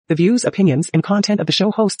The views, opinions, and content of the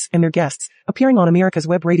show hosts and their guests appearing on America's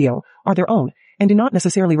Web Radio are their own and do not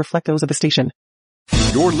necessarily reflect those of the station.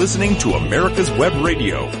 You're listening to America's Web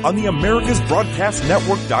Radio on the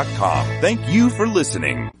AmericasBroadcastNetwork.com. Thank you for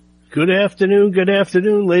listening. Good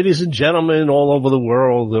afternoon, ladies and gentlemen all over the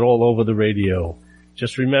world and all over the radio.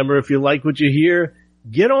 Just remember, if you like what you hear,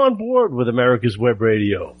 get on board with America's Web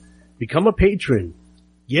Radio. Become a patron.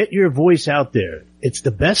 Get your voice out there. It's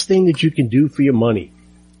the best thing that you can do for your money.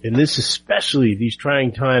 In this, especially these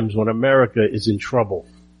trying times when America is in trouble.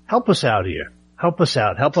 Help us out here. Help us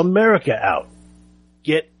out. Help America out.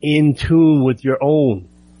 Get in tune with your own.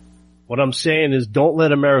 What I'm saying is don't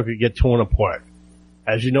let America get torn apart.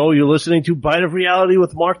 As you know, you're listening to Bite of Reality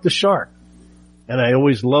with Mark the Shark. And I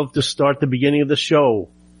always love to start the beginning of the show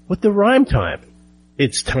with the rhyme time.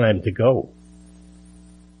 It's time to go.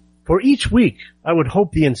 For each week, I would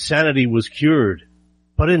hope the insanity was cured.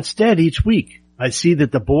 But instead, each week, I see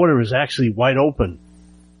that the border is actually wide open.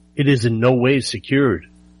 It is in no way secured.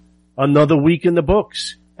 Another week in the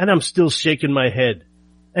books, and I'm still shaking my head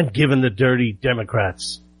and giving the dirty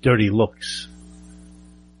Democrats dirty looks.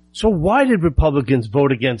 So why did Republicans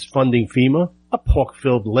vote against funding FEMA, a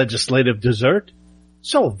pork-filled legislative dessert?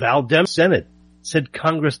 So Val Dem Senate said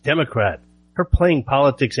Congress Democrat, her playing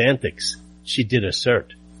politics antics, she did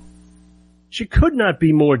assert. She could not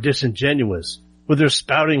be more disingenuous with her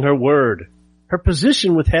spouting her word. Her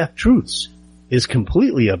position with half-truths is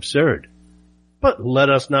completely absurd. But let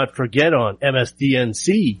us not forget on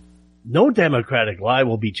MSDNC, no Democratic lie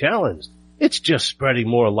will be challenged. It's just spreading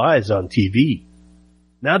more lies on TV.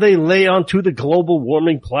 Now they lay onto the global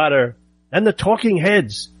warming platter, and the talking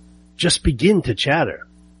heads just begin to chatter.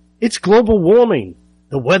 It's global warming.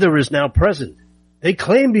 The weather is now present. They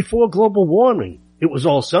claimed before global warming it was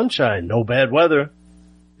all sunshine, no bad weather.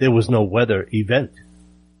 There was no weather event.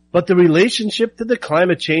 But the relationship to the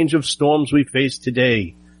climate change of storms we face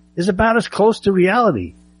today is about as close to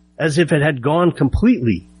reality as if it had gone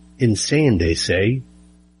completely insane, they say.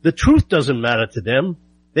 The truth doesn't matter to them.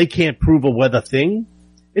 They can't prove a weather thing.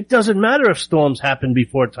 It doesn't matter if storms happen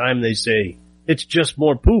before time, they say. It's just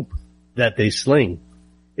more poop that they sling.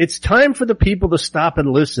 It's time for the people to stop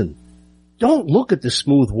and listen. Don't look at the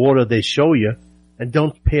smooth water they show you, and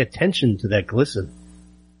don't pay attention to that glisten.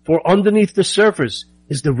 For underneath the surface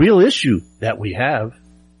is the real issue that we have.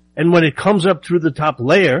 And when it comes up through the top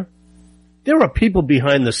layer, there are people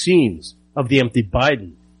behind the scenes of the empty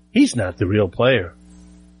Biden. He's not the real player.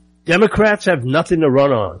 Democrats have nothing to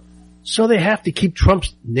run on, so they have to keep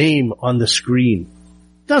Trump's name on the screen.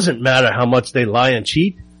 Doesn't matter how much they lie and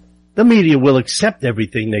cheat. The media will accept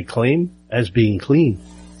everything they claim as being clean.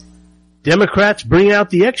 Democrats bring out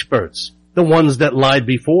the experts, the ones that lied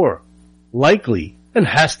before. Likely, and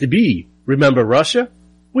has to be. Remember Russia?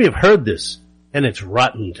 We have heard this, and it's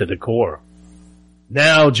rotten to the core.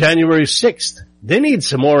 Now, January 6th, they need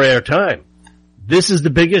some more airtime. This is the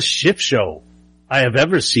biggest shit show I have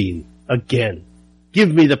ever seen. Again, give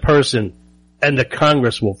me the person, and the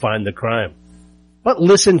Congress will find the crime. But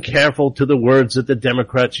listen careful to the words that the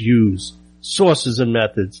Democrats use. Sources and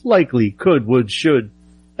methods, likely, could, would, should,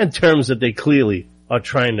 and terms that they clearly are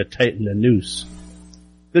trying to tighten the noose.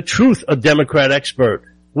 The truth, a Democrat expert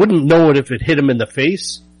wouldn't know it if it hit him in the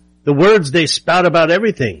face. The words they spout about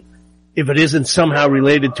everything, if it isn't somehow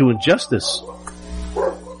related to injustice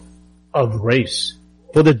of race.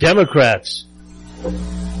 For the Democrats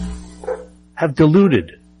have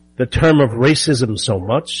diluted the term of racism so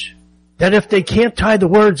much that if they can't tie the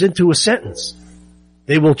words into a sentence,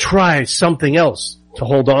 they will try something else to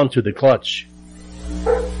hold on to the clutch.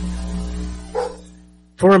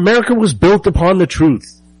 For America was built upon the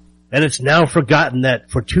truth. And it's now forgotten that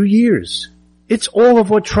for 2 years, it's all of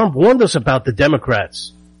what Trump warned us about the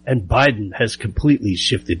Democrats, and Biden has completely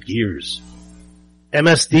shifted gears.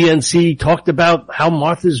 MSDNC talked about how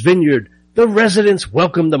Martha's Vineyard, the residents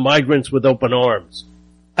welcomed the migrants with open arms.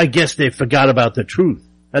 I guess they forgot about the truth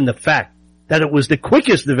and the fact that it was the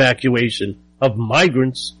quickest evacuation of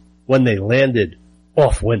migrants. When they landed,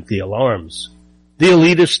 off went the alarms. The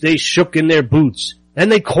elitists, they shook in their boots, and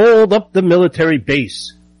they called up the military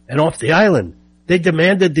base. And off the island, they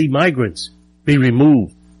demanded the migrants be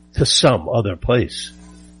removed to some other place.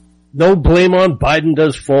 No blame on Biden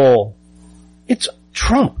does fall. It's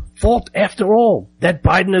Trump fault after all that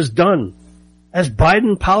Biden has done. As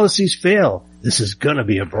Biden policies fail, this is gonna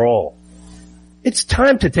be a brawl. It's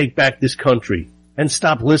time to take back this country and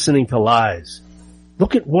stop listening to lies.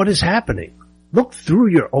 Look at what is happening. Look through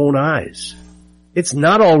your own eyes. It's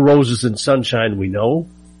not all roses and sunshine, we know.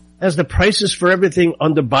 As the prices for everything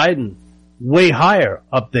under Biden, way higher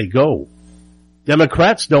up they go.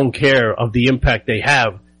 Democrats don't care of the impact they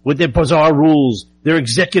have with their bizarre rules, their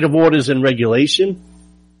executive orders and regulation.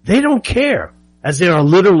 They don't care, as they are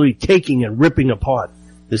literally taking and ripping apart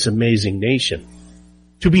this amazing nation.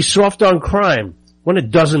 To be soft on crime when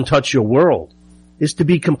it doesn't touch your world is to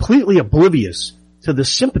be completely oblivious to the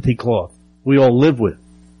sympathy cloth we all live with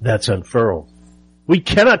that's unfurled. We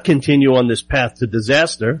cannot continue on this path to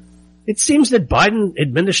disaster. It seems that Biden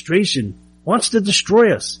administration wants to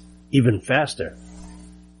destroy us even faster.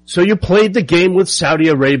 So you played the game with Saudi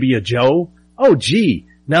Arabia, Joe? Oh gee,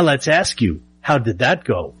 now let's ask you, how did that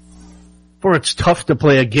go? For it's tough to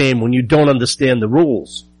play a game when you don't understand the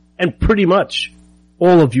rules. And pretty much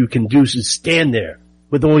all of you can do is stand there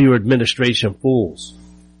with all your administration fools.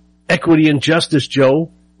 Equity and justice,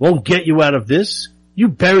 Joe, won't get you out of this. You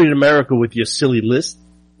buried America with your silly list.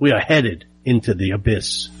 We are headed into the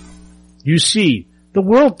abyss. You see, the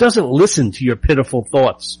world doesn't listen to your pitiful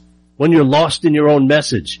thoughts. When you're lost in your own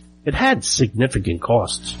message, it had significant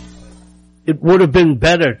costs. It would have been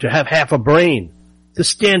better to have half a brain, to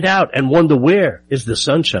stand out and wonder where is the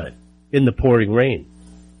sunshine in the pouring rain.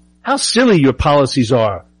 How silly your policies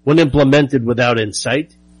are when implemented without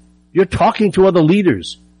insight. You're talking to other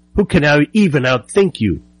leaders who can even outthink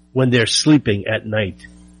you when they're sleeping at night.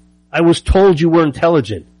 I was told you were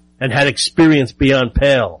intelligent and had experience beyond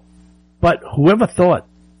pale. But whoever thought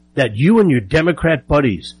that you and your Democrat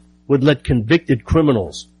buddies would let convicted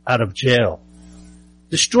criminals out of jail?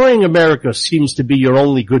 Destroying America seems to be your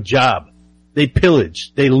only good job. They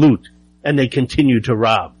pillage, they loot, and they continue to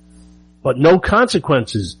rob. But no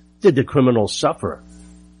consequences did the criminals suffer.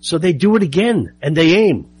 So they do it again, and they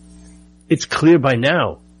aim. It's clear by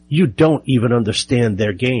now you don't even understand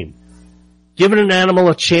their game. Giving an animal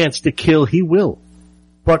a chance to kill, he will.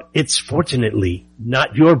 But it's fortunately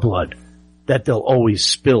not your blood that they'll always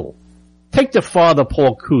spill. Take the father,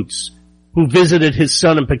 Paul Coots, who visited his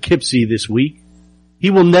son in Poughkeepsie this week. He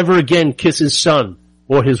will never again kiss his son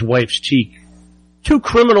or his wife's cheek. 2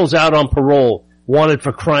 criminals out on parole wanted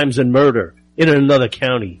for crimes and murder in another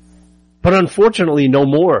county. But unfortunately no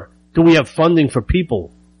more do we have funding for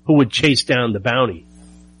people who would chase down the bounty.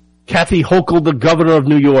 Kathy Hochul, the governor of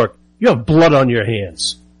New York, you have blood on your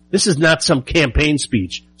hands. This is not some campaign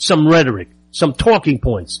speech, some rhetoric, some talking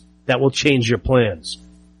points that will change your plans.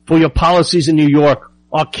 For your policies in New York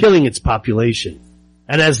are killing its population,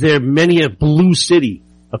 and as there are many a blue city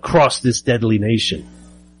across this deadly nation.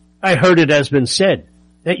 I heard it has been said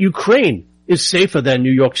that Ukraine is safer than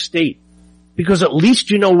New York State, because at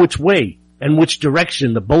least you know which way and which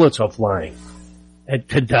direction the bullets are flying. And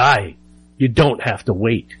to die, you don't have to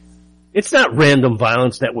wait. It's not random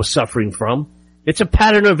violence that we're suffering from. It's a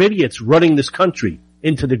pattern of idiots running this country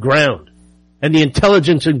into the ground, and the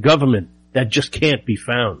intelligence in government that just can't be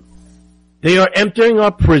found. They are emptying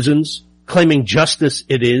our prisons, claiming justice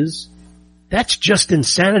it is. That's just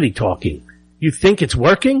insanity talking. You think it's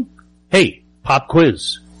working? Hey, pop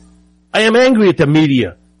quiz. I am angry at the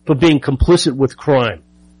media for being complicit with crime.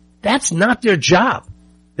 That's not their job.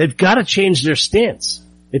 They've got to change their stance.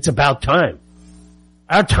 It's about time.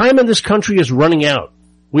 Our time in this country is running out.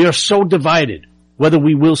 We are so divided. Whether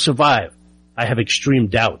we will survive, I have extreme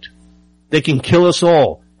doubt. They can kill us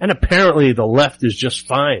all, and apparently the left is just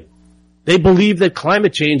fine. They believe that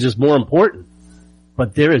climate change is more important,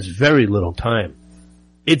 but there is very little time.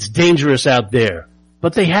 It's dangerous out there,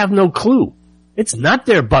 but they have no clue. It's not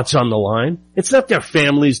their butts on the line. It's not their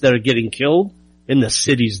families that are getting killed in the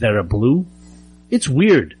cities that are blue. It's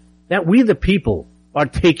weird that we the people are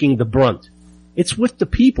taking the brunt. It's with the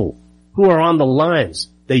people who are on the lines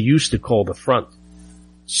they used to call the front.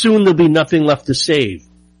 Soon there'll be nothing left to save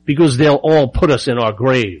because they'll all put us in our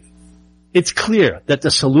grave. It's clear that the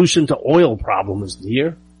solution to oil problem is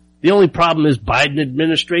near. The only problem is Biden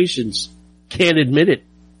administrations can't admit it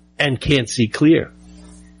and can't see clear.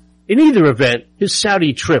 In either event, his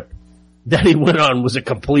Saudi trip that he went on was a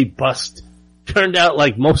complete bust. Turned out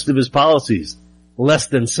like most of his policies, less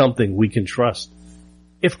than something we can trust.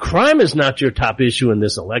 If crime is not your top issue in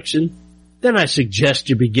this election, then I suggest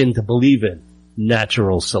you begin to believe in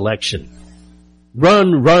natural selection.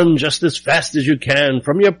 Run just as fast as you can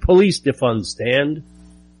from your police defund stand.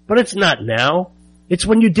 But it's not now. It's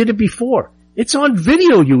when you did it before. It's on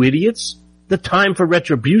video, you idiots. The time for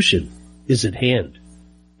retribution is at hand.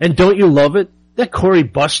 And don't you love it that Cory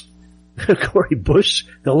Bush,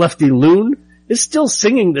 the lefty loon, is still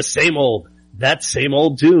singing that same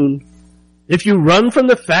old tune. If you run from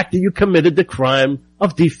the fact that you committed the crime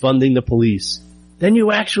of defunding the police, then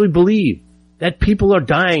you actually believe that people are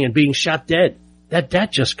dying and being shot dead,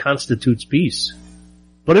 that just constitutes peace.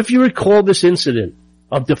 But if you recall this incident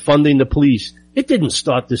of defunding the police, it didn't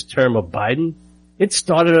start this term of Biden. It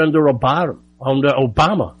started under Obama under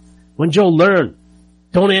Obama. When Joe learned,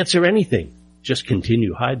 don't answer anything. Just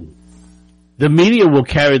continue hiding. The media will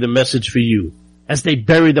carry the message for you as they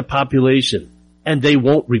bury the population, and they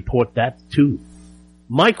won't report that too.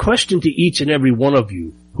 My question to each and every one of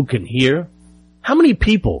you who can hear, how many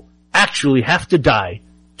people actually have to die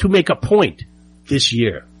to make a point this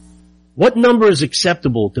year? What number is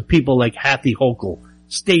acceptable to people like Kathy Hochul,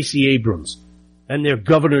 Stacey Abrams, and their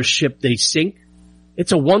governorship they sink?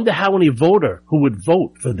 It's a wonder how any voter who would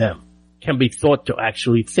vote for them can be thought to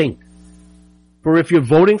actually think. For if you're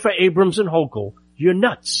voting for Abrams and Hochul, you're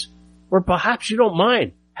nuts. Or perhaps you don't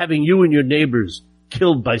mind having you and your neighbors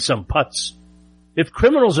killed by some putz. If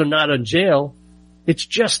criminals are not in jail, it's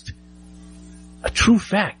just a true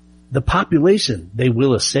fact. The population they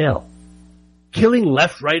will assail. Killing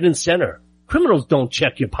left, right, and center. Criminals don't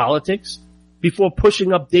check your politics before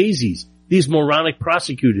pushing up daisies, these moronic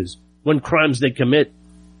prosecutors, when crimes they commit.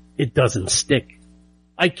 It doesn't stick.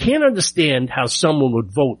 I can't understand how someone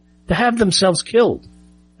would vote to have themselves killed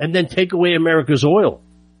and then take away America's oil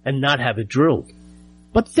and not have it drilled.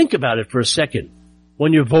 But think about it for a second.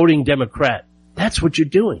 When you're voting Democrat, that's what you're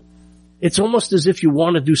doing. It's almost as if you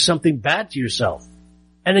want to do something bad to yourself.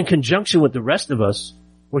 And in conjunction with the rest of us,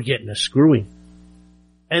 we're getting a screwing.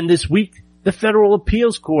 And this week, the Federal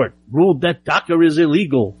Appeals Court ruled that DACA is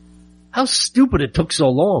illegal. How stupid it took so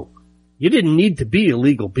long. You didn't need to be a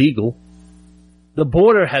legal beagle. The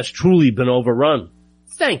border has truly been overrun.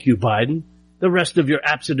 Thank you, Biden. The rest of your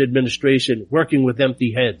absent administration working with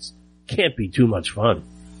empty heads can't be too much fun.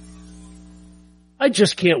 I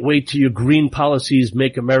just can't wait till your green policies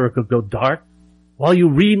make America go dark. While you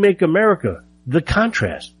remake America, the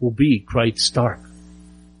contrast will be quite stark.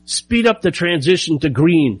 Speed up the transition to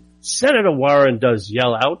green. Senator Warren does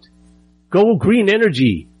yell out. Go green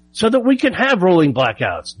energy so that we can have rolling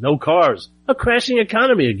blackouts, no cars, a crashing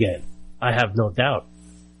economy again. I have no doubt.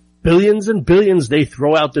 Billions and billions they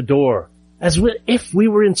throw out the door as if we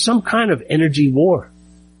were in some kind of energy war.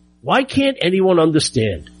 Why can't anyone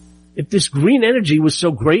understand? If this green energy was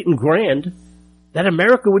so great and grand, that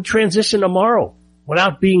America would transition tomorrow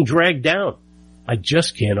without being dragged down. I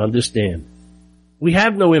just can't understand. We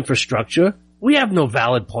have no infrastructure. We have no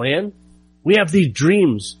valid plan. We have these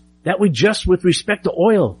dreams that we just, with respect to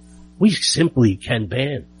oil, we simply can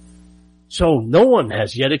ban. So no one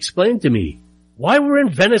has yet explained to me why we're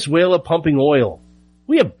in Venezuela pumping oil.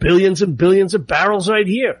 We have billions and billions of barrels right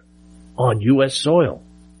here on U.S. soil.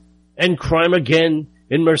 And crime again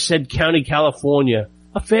in Merced County, California.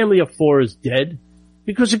 A family of 4 is dead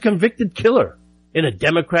because a convicted killer in a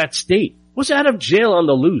Democrat state was out of jail on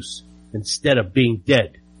the loose instead of being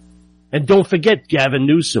dead. And don't forget Gavin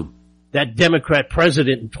Newsom, that Democrat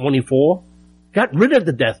president in 24, got rid of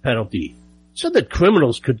the death penalty so that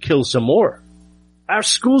criminals could kill some more. Our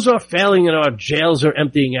schools are failing and our jails are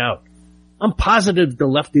emptying out. I'm positive the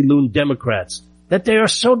lefty-loon Democrats that they are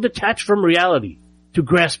so detached from reality to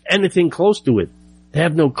grasp anything close to it, they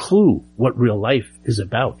have no clue what real life is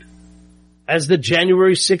about. As the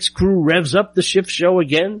January 6th crew revs up the shift show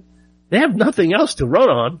again, they have nothing else to run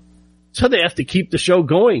on, so they have to keep the show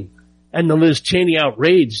going, and the Liz Cheney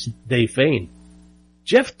outrage they feign.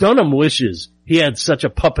 Jeff Dunham wishes he had such a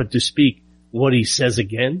puppet to speak what he says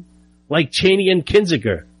again. Like Cheney and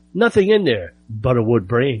Kinzinger, nothing in there but a wood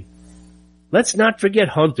brain. Let's not forget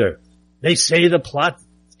Hunter. They say the plot's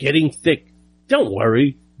getting thick. Don't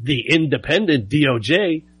worry, the independent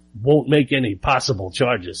DOJ won't make any possible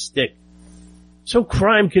charges stick. So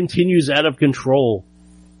crime continues out of control.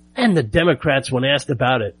 And the Democrats, when asked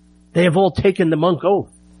about it, they have all taken the monk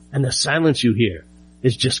oath. And the silence you hear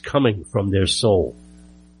is just coming from their soul.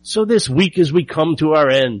 So this week as we come to our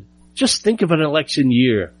end, just think of an election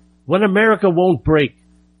year when America won't break,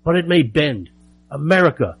 but it may bend.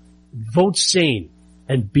 America, vote sane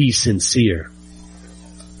and be sincere.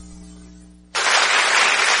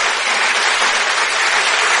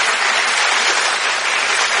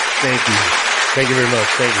 Thank you. Thank you very much.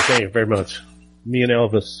 Thank you very much. Me and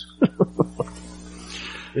Elvis.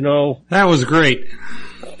 You know. That was great.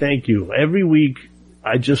 Thank you. Every week,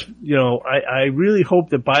 I just, I really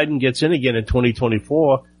hope that Biden gets in again in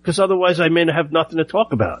 2024, because otherwise I may have nothing to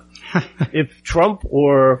talk about. If Trump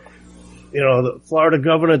or, the Florida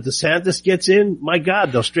Governor DeSantis gets in, my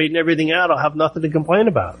God, they'll straighten everything out. I'll have nothing to complain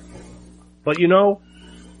about. But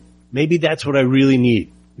maybe that's what I really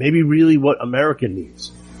need. Maybe really what America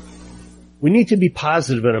needs. We need to be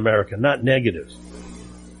positive in America, not negative.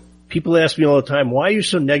 People ask me all the time, why are you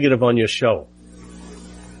so negative on your show?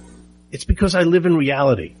 It's because I live in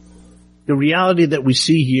reality. The reality that we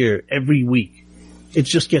see here every week, it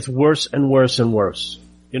just gets worse and worse and worse.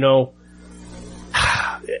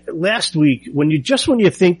 last week, when you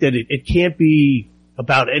think that it can't be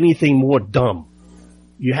about anything more dumb,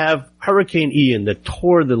 you have Hurricane Ian that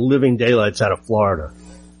tore the living daylights out of Florida.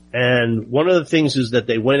 And one of the things is that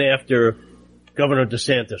they went after Governor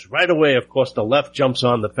DeSantis. Right away, of course, the left jumps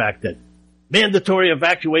on the fact that mandatory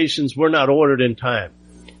evacuations were not ordered in time.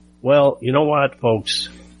 Well, you know what, folks?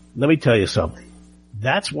 Let me tell you something.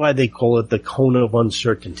 That's why they call it the cone of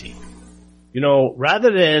uncertainty. You know,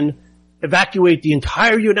 rather than evacuate the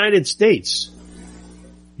entire United States,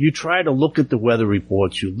 you try to look at the weather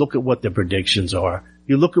reports, you look at what the predictions are,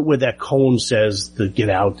 you look at where that cone says to get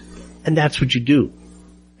out, and that's what you do.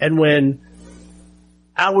 And when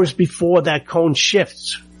hours before that cone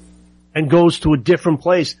shifts and goes to a different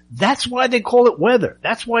place, that's why they call it weather.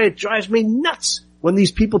 That's why it drives me nuts when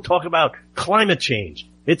these people talk about climate change.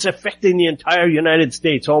 It's affecting the entire United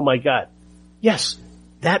States. Oh my God. Yes,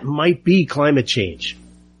 that might be climate change.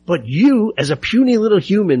 But you, as a puny little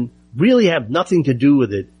human, really have nothing to do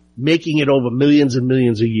with it, making it over millions and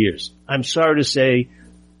millions of years. I'm sorry to say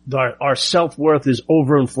our self-worth is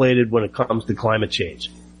overinflated when it comes to climate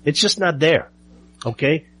change. It's just not there.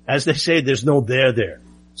 Okay? As they say, there's no there.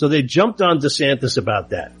 So they jumped on DeSantis about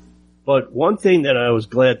that. But one thing that I was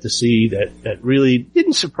glad to see that really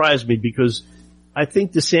didn't surprise me, because I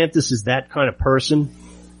think DeSantis is that kind of person,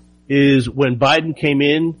 is when Biden came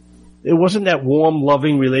in, it wasn't that warm,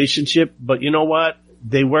 loving relationship, but you know what?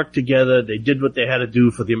 They worked together. They did what they had to do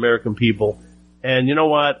for the American people. And you know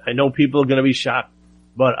what? I know people are going to be shocked,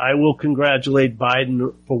 but I will congratulate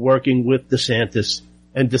Biden for working with DeSantis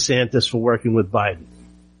and DeSantis for working with Biden.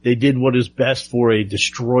 They did what is best for a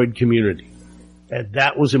destroyed community. And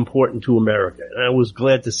that was important to America. And I was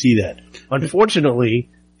glad to see that. Unfortunately,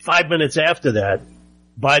 5 minutes after that,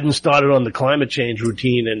 Biden started on the climate change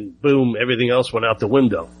routine and boom, everything else went out the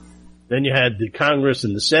window. Then you had the Congress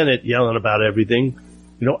and the Senate yelling about everything.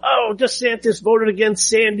 You know, oh, DeSantis voted against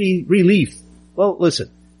Sandy relief. Well,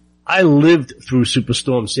 listen, I lived through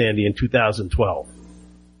Superstorm Sandy in 2012.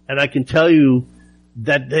 And I can tell you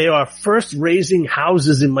that they are first raising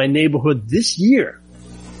houses in my neighborhood this year.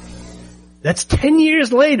 That's 10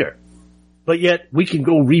 years later. But yet we can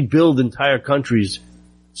go rebuild entire countries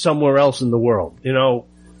somewhere else in the world. You know,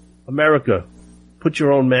 America, put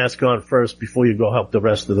your own mask on first before you go help the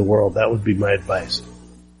rest of the world. That would be my advice.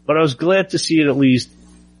 But I was glad to see it at least.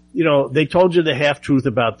 You know, they told you the half-truth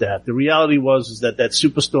about that. The reality was that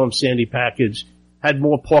Superstorm Sandy package had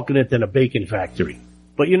more pork in it than a bacon factory.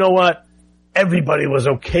 But you know what? Everybody was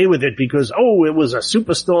okay with it because, oh, it was a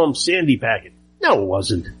Superstorm Sandy package. No, it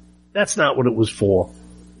wasn't. That's not what it was for.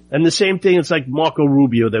 And the same thing, it's like Marco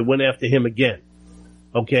Rubio that went after him again.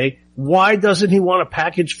 Okay? Why doesn't he want a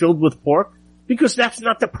package filled with pork? Because that's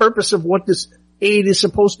not the purpose of what this aid is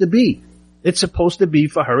supposed to be. It's supposed to be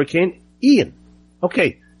for Hurricane Ian.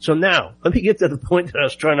 Okay, so now, let me get to the point that I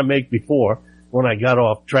was trying to make before when I got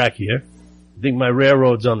off track here. I think my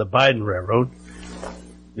railroad's on the Biden railroad.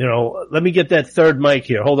 You know, let me get that third mic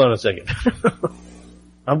here. Hold on a second.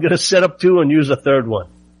 I'm going to set up two and use a third one.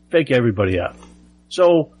 Fake everybody out.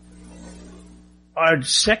 So, our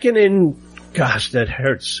second in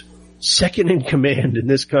command in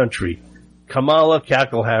this country, Kamala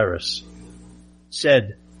Cackle Harris,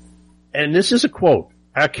 said, and this is a quote,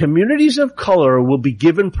 "Our communities of color will be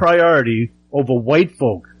given priority over white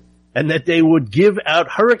folk, and that they would give out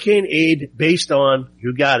hurricane aid based on,"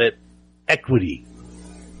 you got it, "equity."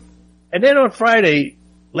 And then on Friday,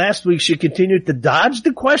 last week, she continued to dodge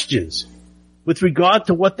the questions with regard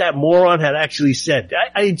to what that moron had actually said.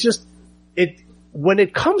 When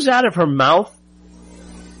it comes out of her mouth,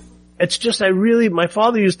 it's just, my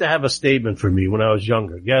father used to have a statement for me when I was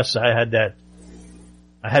younger. Yes, I had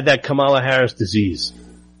that Kamala Harris disease.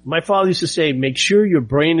 My father used to say, make sure your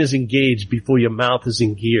brain is engaged before your mouth is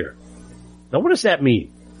in gear. Now what does that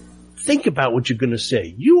mean? Think about what you're going to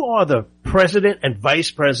say. You are the president and vice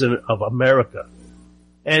president of America.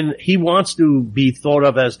 And he wants to be thought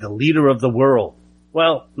of as the leader of the world.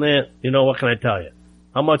 Well, you know, what can I tell you?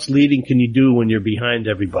 How much leading can you do when you're behind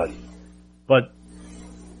everybody? But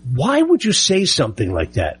why would you say something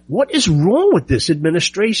like that? What is wrong with this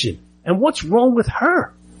administration? And what's wrong with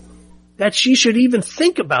her? That she should even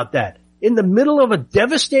think about that in the middle of a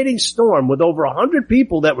devastating storm with over 100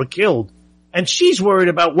 people that were killed. And she's worried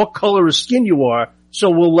about what color of skin you are, so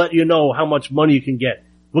we'll let you know how much money you can get.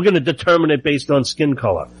 We're going to determine it based on skin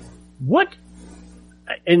color. What?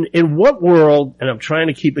 In what world, and I'm trying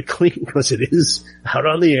to keep it clean because it is out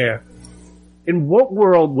on the air, in what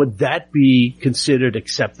world would that be considered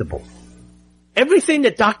acceptable? Everything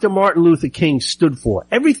that Dr. Martin Luther King stood for,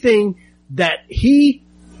 everything that he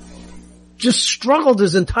just struggled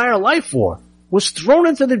his entire life for, was thrown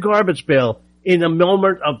into the garbage pail in a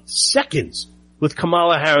moment of seconds with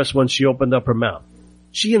Kamala Harris when she opened up her mouth.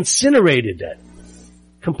 She incinerated that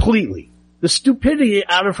completely. The stupidity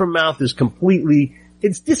out of her mouth is completely,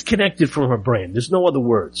 it's disconnected from her brain. There's no other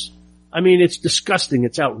words. I mean, it's disgusting.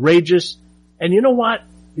 It's outrageous. And you know what?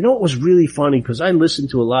 You know what was really funny? Because I listen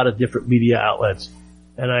to a lot of different media outlets,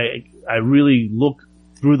 and I really look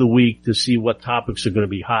through the week to see what topics are going to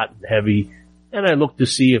be hot and heavy, and I look to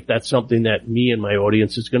see if that's something that me and my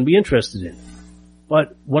audience is going to be interested in.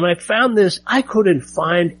 But when I found this, I couldn't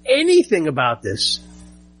find anything about this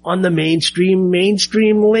on the mainstream,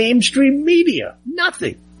 lamestream media.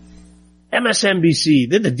 Nothing. MSNBC,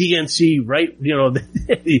 they're the DNC, right? You know,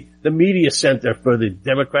 the media center for the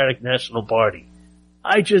Democratic National Party.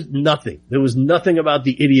 Nothing. There was nothing about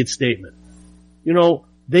the idiot statement. You know,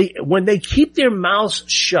 when they keep their mouths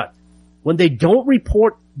shut, when they don't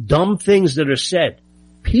report dumb things that are said,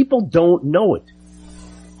 people don't know it.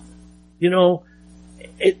 You know,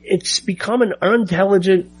 it's become an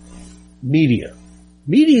unintelligent media.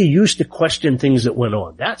 Media used to question things that went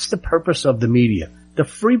on. That's the purpose of the media. The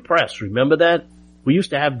free press, remember that? We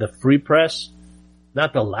used to have the free press,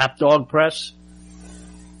 not the lapdog press.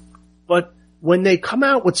 But when they come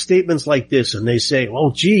out with statements like this and they say,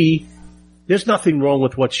 oh, gee, there's nothing wrong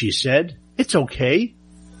with what she said. It's okay.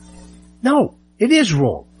 No, it is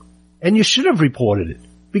wrong. And you should have reported it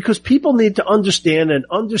because people need to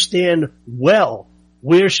understand well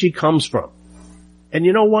where she comes from. And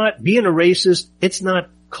you know what? Being a racist, it's not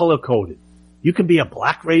color-coded. You can be a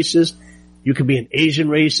black racist. You can be an Asian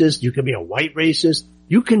racist. You can be a white racist.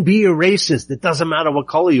 You can be a racist. It doesn't matter what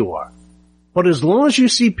color you are. But as long as you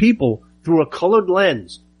see people through a colored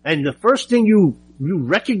lens, and the first thing you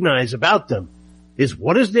recognize about them is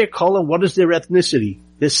what is their color, what is their ethnicity,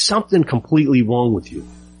 there's something completely wrong with you.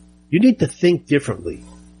 You need to think differently.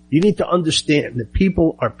 You need to understand that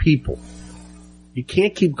people are people. You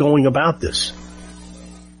can't keep going about this.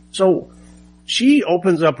 So she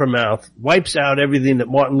opens up her mouth, wipes out everything that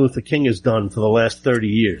Martin Luther King has done for the last 30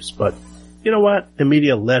 years. But you know what? The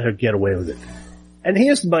media let her get away with it. And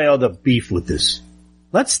here's my other beef with this.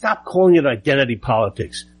 Let's stop calling it identity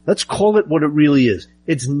politics. Let's call it what it really is.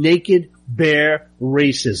 It's naked, bare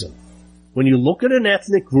racism. When you look at an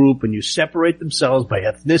ethnic group and you separate themselves by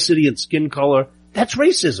ethnicity and skin color, that's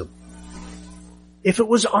racism. If it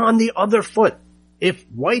was on the other foot, if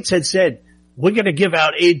whites had said, we're going to give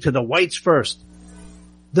out aid to the whites first,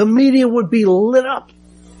 the media would be lit up.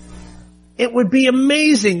 It would be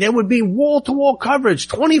amazing. There would be wall-to-wall coverage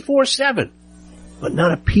 24/7. But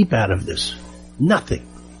not a peep out of this. Nothing.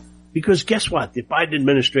 Because guess what? The Biden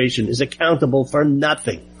administration is accountable for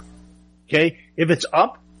nothing. Okay? If it's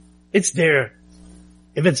up, it's there.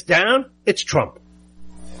 If it's down, it's Trump.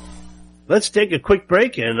 Let's take a quick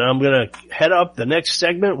break, and I'm going to head up the next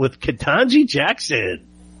segment with Ketanji Jackson.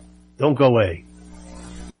 Don't go away.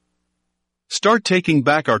 Start taking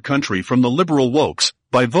back our country from the liberal wokes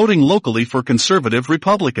by voting locally for conservative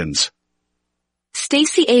Republicans.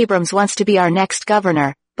 Stacey Abrams wants to be our next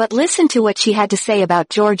governor, but listen to what she had to say about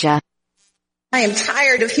Georgia. I am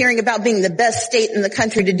tired of hearing about being the best state in the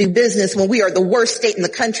country to do business when we are the worst state in the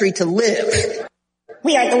country to live.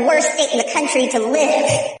 We are the worst state in the country to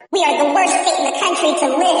live. We are the worst state in the country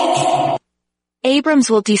to live. Abrams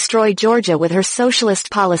will destroy Georgia with her socialist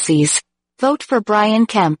policies. Vote for Brian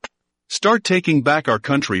Kemp. Start taking back our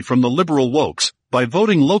country from the liberal wokes by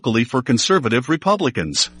voting locally for conservative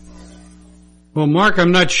Republicans. Well, Mark,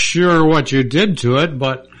 I'm not sure what you did to it,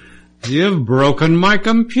 but you've broken my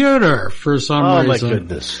computer for some reason. Oh, my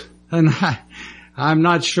goodness. And I'm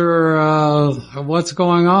not sure what's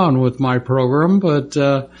going on with my program, but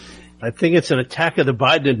I think it's an attack of the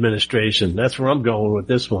Biden administration. That's where I'm going with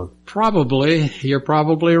this one. Probably. You're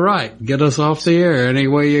probably right. Get us off the air any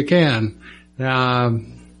way you can.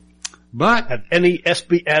 But have any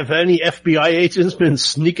FBI agents been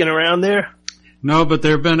sneaking around there? No, but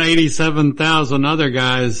there have been 87,000 other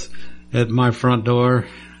guys at my front door.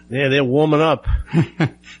 Yeah, they're warming up.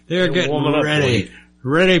 they're getting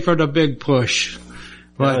ready for the big push.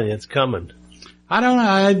 But it's coming. I don't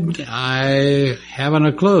know. I haven't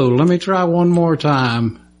a clue. Let me try one more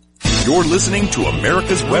time. You're listening to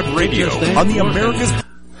America's Web Radio on the America's.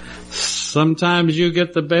 Sometimes you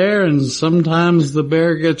get the bear and sometimes the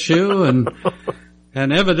bear gets you,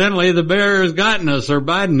 and evidently the bear has gotten us, or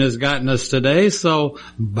Biden has gotten us today. So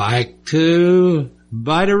back to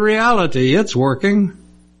Bite of Reality. It's working.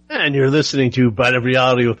 And you're listening to Bite of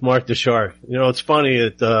Reality with Mark the Shark. You know, it's funny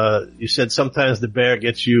that you said sometimes the bear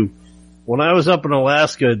gets you. When I was up in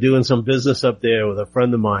Alaska doing some business up there with a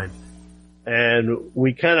friend of mine, and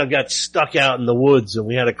we kind of got stuck out in the woods, and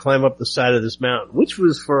we had to climb up the side of this mountain, which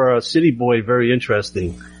was for a city boy very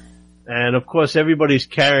interesting. And of course, everybody's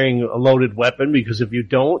carrying a loaded weapon, because if you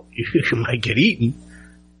don't, you might get eaten.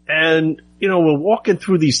 And, you know, we're walking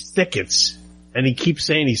through these thickets, and he keeps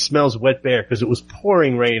saying he smells wet bear because it was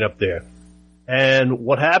pouring rain up there. And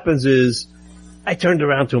what happens is, I turned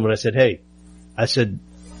around to him and I said, hey,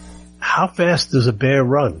 how fast does a bear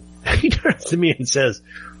run? He turns to me and says,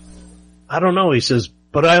 I don't know. He says,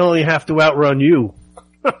 but I only have to outrun you.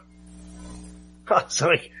 I was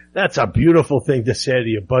like, that's a beautiful thing to say to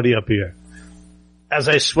your buddy up here. As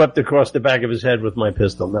I swept across the back of his head with my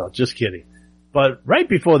pistol. No, just kidding. But right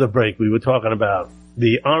before the break, we were talking about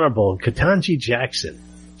the Honorable Ketanji Jackson.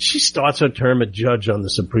 She starts her term as judge on the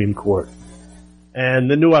Supreme Court. And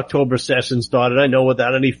the new October session started, I know,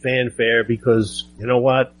 without any fanfare, because, you know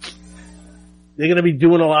what? They're going to be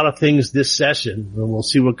doing a lot of things this session, and we'll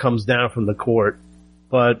see what comes down from the court.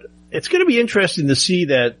 But it's going to be interesting to see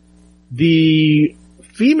that the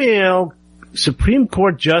female Supreme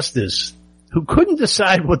Court justice, who couldn't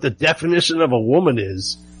decide what the definition of a woman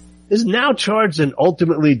is now charged in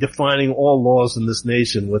ultimately defining all laws in this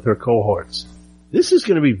nation with her cohorts. This is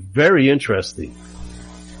going to be very interesting.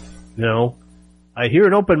 You know, I hear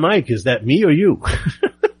an open mic. Is that me or you?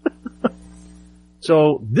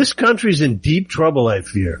 So this country's in deep trouble, I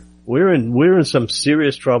fear. We're in some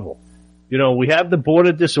serious trouble. You know, we have the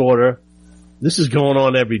border disorder. This is going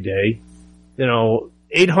on every day. You know,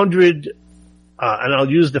 800, and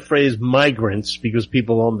I'll use the phrase migrants because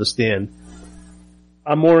people understand.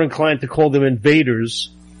 I'm more inclined to call them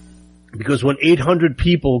invaders, because when 800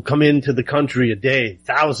 people come into the country a day,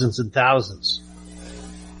 thousands and thousands,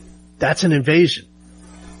 that's an invasion.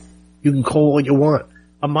 You can call it what you want.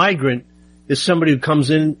 A migrant is somebody who comes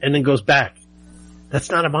in and then goes back. That's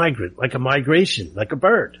not a migrant, like a migration, like a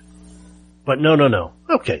bird. But no.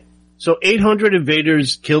 Okay. So 800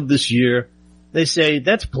 invaders killed this year. They say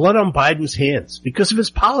that's blood on Biden's hands because of his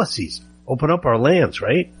policies. Open up our lands,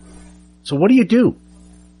 right? So what do?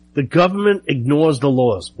 The government ignores the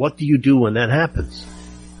laws. What do you do when that happens?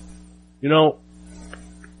 You know,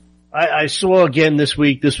 I saw again this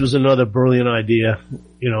week, this was another brilliant idea,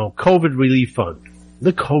 you know, COVID relief fund.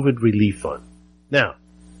 The COVID relief fund. Now,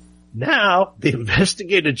 the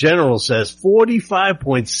investigator general says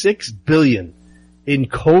 $45.6 billion in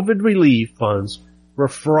COVID relief funds were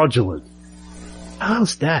fraudulent.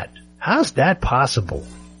 How's that? How's that possible?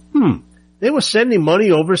 They were sending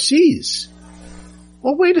money overseas.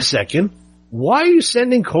 Well, wait a second. Why are you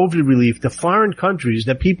sending COVID relief to foreign countries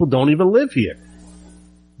that people don't even live here?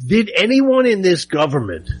 Did anyone in this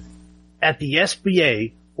government, at the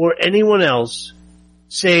SBA or anyone else,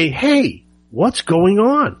 say, hey, what's going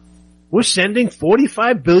on? We're sending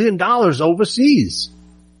 $45 billion overseas.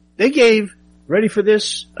 They gave, ready for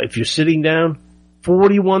this, if you're sitting down,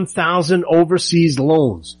 41,000 overseas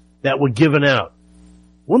loans that were given out.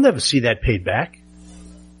 We'll never see that paid back.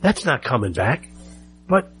 That's not coming back.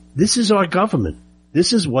 But this is our government.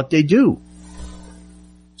 This is what they do.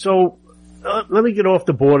 So let me get off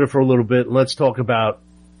the border for a little bit and let's talk about,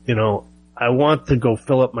 you know, I want to go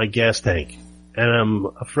fill up my gas tank. And I'm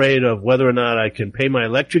afraid of whether or not I can pay my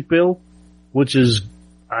electric bill, which is,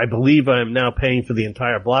 I believe I am now paying for the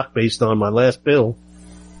entire block based on my last bill.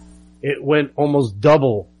 It went almost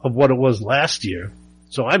double of what it was last year.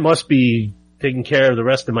 So I must be taking care of the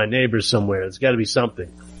rest of my neighbors somewhere. It's got to be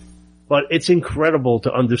something. But it's incredible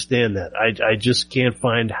to understand that. I just can't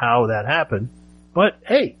find how that happened. But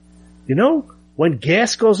hey, you know, when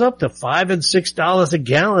gas goes up to $5 and $6 a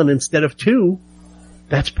gallon instead of $2,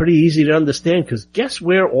 that's pretty easy to understand, because guess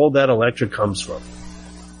where all that electric comes from?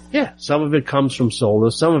 Yeah, some of it comes from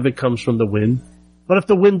solar, some of it comes from the wind. But if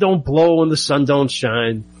the wind don't blow and the sun don't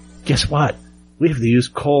shine, guess what? We have to use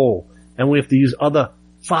coal, and we have to use other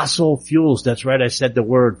fossil fuels. That's right, I said the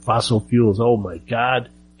word fossil fuels. Oh my God.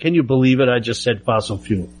 Can you believe it? I just said fossil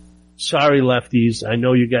fuel. Sorry, lefties. I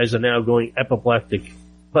know you guys are now going apoplectic.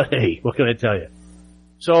 But hey, what can I tell you?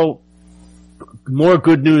 So, more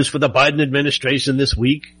good news for the Biden administration this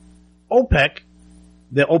week. OPEC,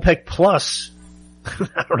 the OPEC Plus,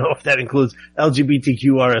 I don't know if that includes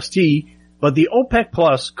LGBTQRST, but the OPEC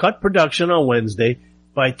Plus cut production on Wednesday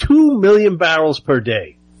by 2 million barrels per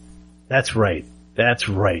day. That's right.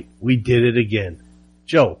 We did it again.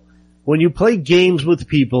 Joe, when you play games with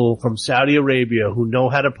people from Saudi Arabia who know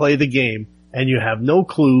how to play the game and you have no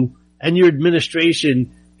clue, and your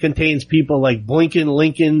administration contains people like Blinken,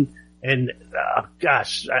 Lincoln, and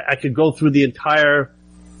I could go through the entire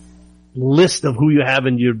list of who you have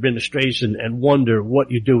in your administration and wonder what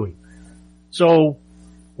you're doing. So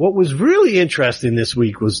what was really interesting this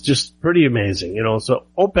week was just pretty amazing. So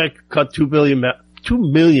OPEC cut 2 million,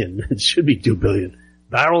 it should be 2 billion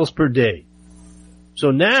barrels per day. So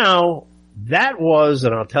now that was,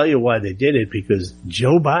 and I'll tell you why they did it, because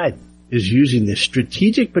Joe Biden is using the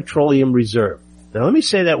Strategic Petroleum Reserve. Now let me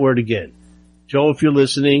say that word again. Joe, if you're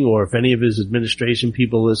listening, or if any of his administration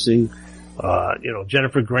people listening,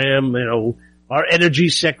 Jennifer Graham, our energy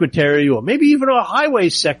secretary, or maybe even our highway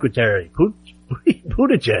secretary,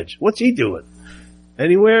 Buttigieg, what's he doing?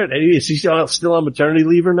 Anywhere? Is he still on maternity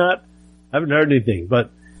leave or not? I haven't heard anything. But,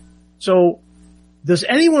 so, does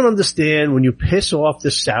anyone understand when you piss off the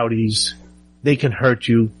Saudis, they can hurt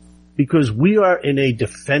you? Because we are in a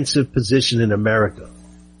defensive position in America.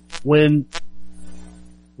 We're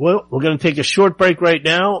going to take a short break right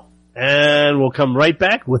now, and we'll come right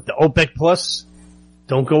back with the OPEC Plus.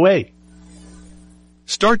 Don't go away.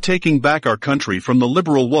 Start taking back our country from the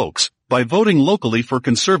liberal wokes by voting locally for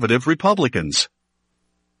conservative Republicans.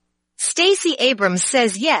 Stacey Abrams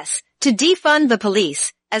says yes to defund the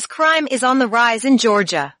police, as crime is on the rise in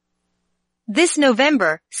Georgia. This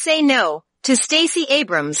November, say no to Stacey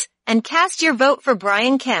Abrams and cast your vote for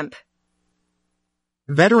Brian Kemp.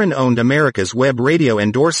 Veteran-owned America's Web Radio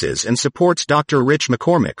endorses and supports Dr. Rich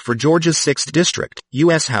McCormick for Georgia's 6th District,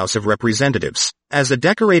 U.S. House of Representatives. As a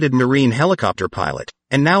decorated Marine helicopter pilot,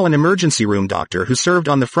 and now an emergency room doctor who served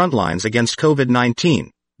on the front lines against COVID-19,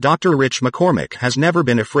 Dr. Rich McCormick has never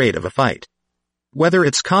been afraid of a fight. Whether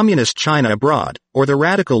it's communist China abroad, or the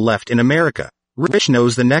radical left in America, Rich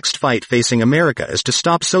knows the next fight facing America is to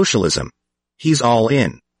stop socialism. He's all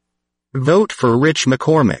in. Vote for Rich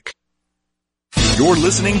McCormick. You're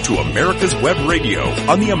listening to America's Web Radio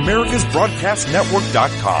on the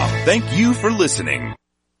AmericasBroadcastNetwork.com. Thank you for listening.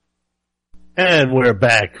 And we're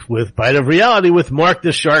back with Bite of Reality with Mark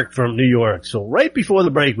the Shark from New York. So right before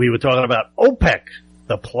the break, we were talking about OPEC,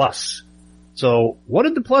 the plus. So what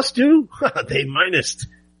did the plus do? They minused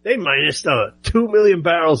 2 million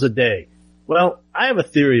barrels a day. Well, I have a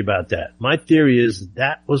theory about that. My theory is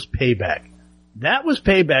that was payback. That was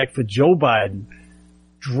payback for Joe Biden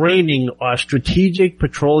draining our Strategic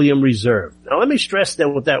Petroleum Reserve. Now let me stress that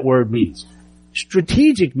what that word means.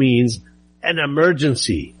 Strategic means an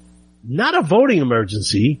emergency. Not a voting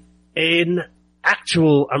emergency, an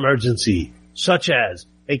actual emergency, such as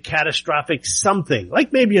a catastrophic something,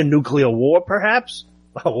 like maybe a nuclear war perhaps.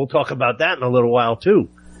 Oh, we'll talk about that in a little while too.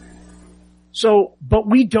 So, but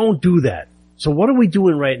we don't do that. So what are we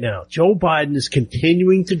doing right now? Joe Biden is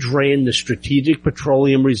continuing to drain the Strategic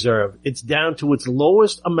Petroleum Reserve. It's down to its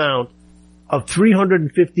lowest amount of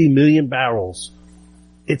 350 million barrels.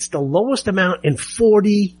 It's the lowest amount in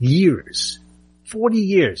 40 years. 40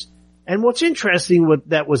 years. And what's interesting,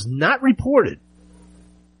 that was not reported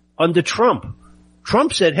under Trump.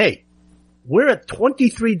 Trump said, hey, we're at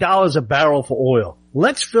 $23 a barrel for oil.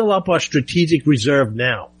 Let's fill up our strategic reserve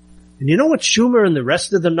now. And you know what Schumer and the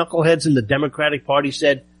rest of the knuckleheads in the Democratic Party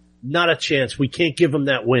said? Not a chance. We can't give them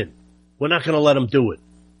that win. We're not going to let them do it.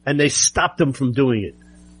 And they stopped them from doing it.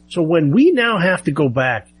 So when we now have to go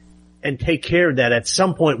back and take care of that, at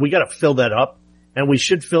some point we got to fill that up, and we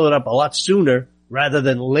should fill it up a lot sooner rather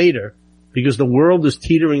than later, because the world is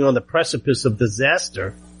teetering on the precipice of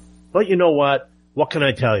disaster. But you know what? What can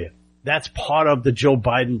I tell you? That's part of the Joe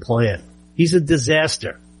Biden plan. He's a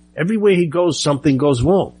disaster. Everywhere he goes, something goes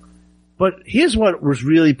wrong. But here's what was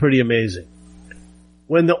really pretty amazing.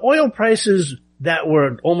 When the oil prices that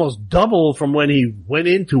were almost double from when he went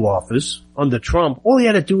into office under Trump, all he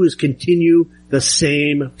had to do is continue the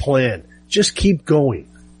same plan. Just keep going.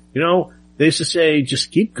 You know, they used to say,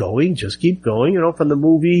 just keep going, from the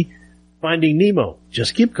movie Finding Nemo.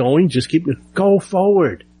 Just keep going, go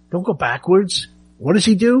forward. Don't go backwards. What does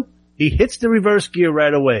he do? He hits the reverse gear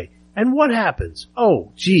right away. And what happens?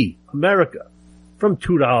 Oh, gee, America. From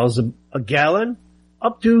 $2 a gallon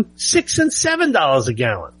up to $6 and $7 a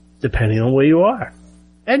gallon, depending on where you are.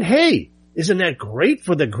 And hey, isn't that great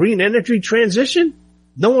for the green energy transition?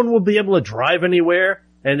 No one will be able to drive anywhere.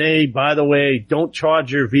 And hey, by the way, don't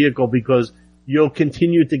charge your vehicle because you'll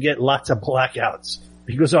continue to get lots of blackouts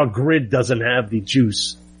because our grid doesn't have the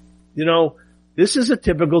juice. You know, this is a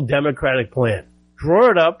typical Democratic plan.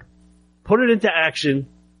 Draw it up, put it into action,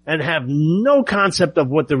 and have no concept of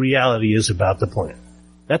what the reality is about the plan.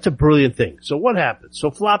 That's a brilliant thing. So what happens?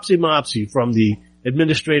 So Flopsy Mopsy from the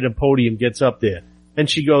administrative podium gets up there, and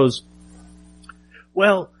she goes,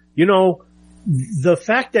 well, you know, the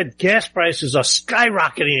fact that gas prices are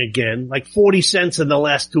skyrocketing again, like 40 cents in the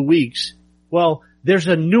last 2 weeks, well, there's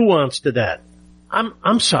a nuance to that.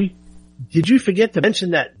 I'm sorry. Did you forget to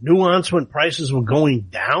mention that nuance when prices were going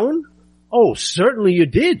down? Oh, certainly you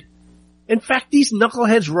did. In fact, these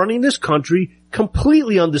knuckleheads running this country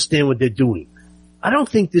completely understand what they're doing. I don't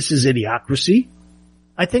think this is idiocracy.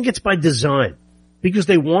 I think it's by design, because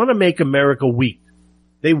they want to make America weak.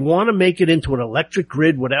 They want to make it into an electric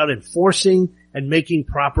grid without enforcing and making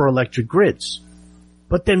proper electric grids.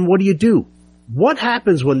 But then what do? What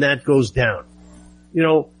happens when that goes down? You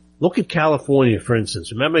know, look at California, for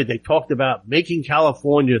instance. Remember, they talked about making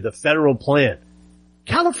California the federal plan.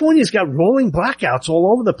 California's got rolling blackouts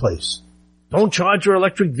all over the place. Don't charge your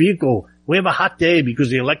electric vehicle. We have a hot day because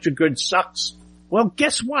the electric grid sucks. Well,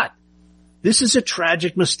 guess what? This is a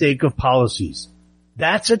tragic mistake of policies.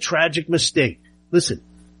 That's a tragic mistake. Listen,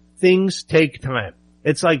 things take time.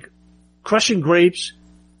 It's like crushing grapes,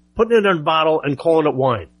 putting it in a bottle, and calling it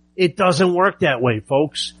wine. It doesn't work that way,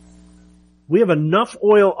 folks. We have enough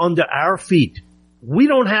oil under our feet. We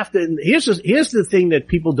don't have to. Here's the thing that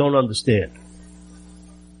people don't understand.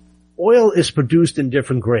 Oil is produced in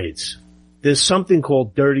different grades. There's something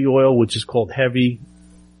called dirty oil, which is called heavy,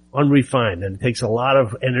 unrefined, and it takes a lot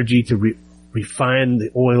of energy to refine the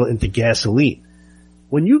oil into gasoline.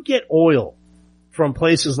 When you get oil from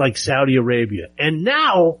places like Saudi Arabia, and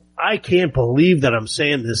now I can't believe that I'm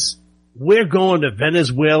saying this, we're going to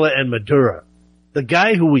Venezuela and Maduro. The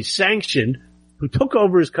guy who we sanctioned, who took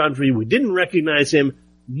over his country, we didn't recognize him.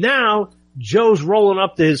 Now Joe's rolling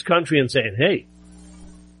up to his country and saying, hey,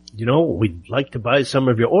 you know, we'd like to buy some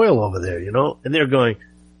of your oil over there, you know? And they're going,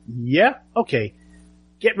 yeah, okay,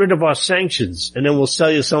 get rid of our sanctions and then we'll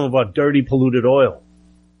sell you some of our dirty, polluted oil.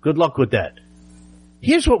 Good luck with that.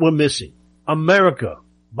 Here's what we're missing. America,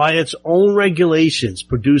 by its own regulations,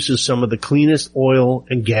 produces some of the cleanest oil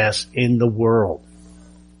and gas in the world.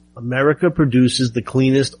 America produces the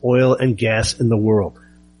cleanest oil and gas in the world.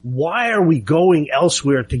 Why are we going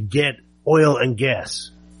elsewhere to get oil and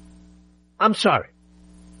gas? I'm sorry.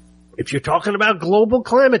 If you're talking about global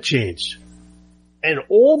climate change and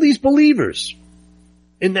all these believers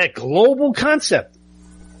in that global concept,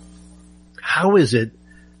 how is it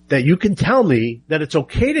that you can tell me that it's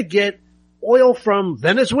okay to get oil from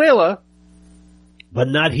Venezuela, but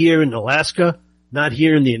not here in Alaska, not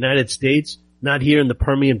here in the United States, not here in the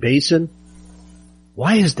Permian Basin?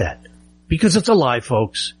 Why is that? Because it's a lie,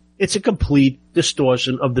 folks. It's a complete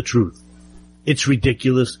distortion of the truth. It's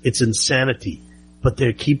ridiculous. It's insanity. But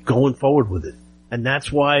they keep going forward with it. And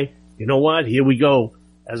that's why, you know what? Here we go.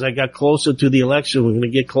 As I got closer to the election, we're going to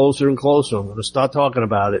get closer and closer. I'm going to start talking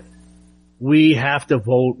about it. We have to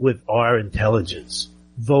vote with our intelligence.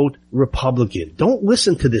 Vote Republican. Don't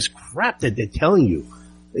listen to this crap that they're telling you.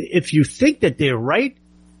 If you think that they're right,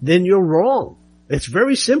 then you're wrong. It's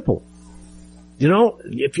very simple. You know,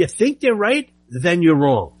 if you think they're right, then you're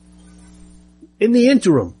wrong. In the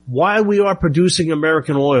interim, while we are producing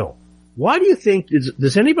American oil, why do you think,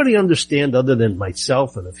 does anybody understand other than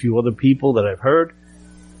myself and a few other people that I've heard?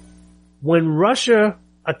 When Russia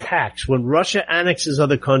attacks, when Russia annexes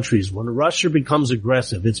other countries, when Russia becomes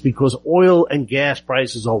aggressive, it's because oil and gas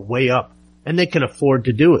prices are way up and they can afford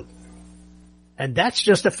to do it. And that's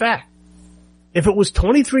just a fact. If it was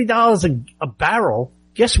 $23 a barrel,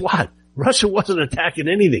 guess what? Russia wasn't attacking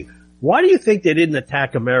anything. Why do you think they didn't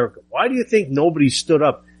attack America? Why do you think nobody stood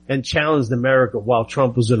up and challenged America while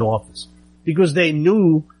Trump was in office? Because they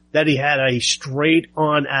knew that he had a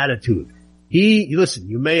straight-on attitude. Listen,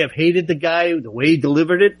 you may have hated the guy, the way he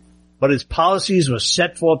delivered it, but his policies were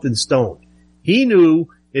set forth in stone. He knew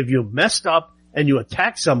if you messed up and you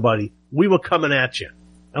attacked somebody, we were coming at you.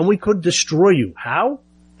 And we could destroy you. How?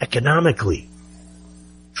 Economically.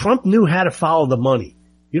 Trump knew how to follow the money.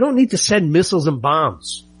 You don't need to send missiles and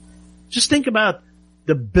bombs. Just think about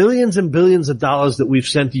the billions and billions of dollars that we've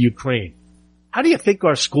sent to Ukraine. How do you think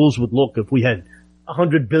our schools would look if we had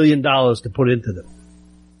 $100 billion to put into them?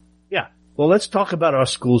 Yeah. Well, let's talk about our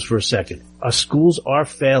schools for a second. Our schools are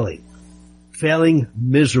failing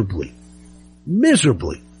miserably.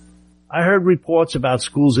 Miserably. I heard reports about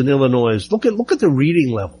schools in Illinois. Look at the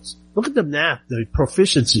reading levels. Look at the math, the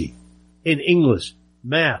proficiency in English,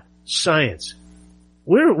 math, science.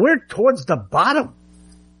 We're towards the bottom.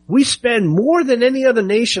 We spend more than any other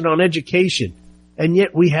nation on education, and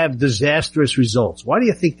yet we have disastrous results. Why do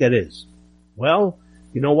you think that is? Well,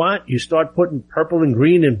 you know what? You start putting purple and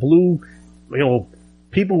green and blue,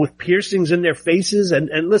 people with piercings in their faces, and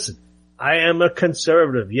listen, I am a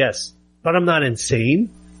conservative, yes, but I'm not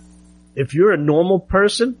insane. If you're a normal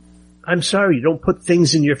person, I'm sorry, you don't put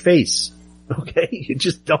things in your face. Okay? You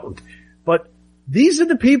just don't. But these are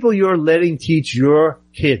the people you're letting teach your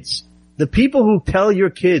kids. The people who tell your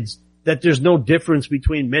kids that there's no difference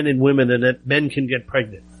between men and women and that men can get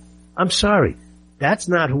pregnant. I'm sorry. That's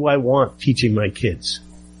not who I want teaching my kids.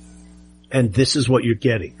 And this is what you're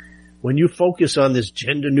getting. when you focus on this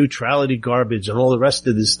gender neutrality garbage and all the rest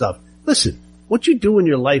of this stuff, listen, what you do in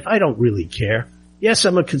your life, I don't really care. Yes,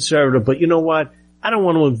 I'm a conservative, but you know what? I don't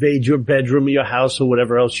want to invade your bedroom or your house or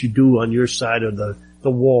whatever else you do on your side of the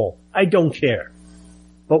wall. I don't care.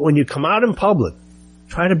 But when you come out in public,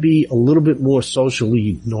 try to be a little bit more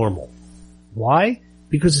socially normal. Why?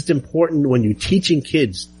 Because it's important when you're teaching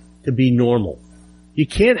kids to be normal. You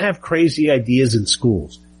can't have crazy ideas in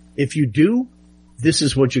schools. If you do, this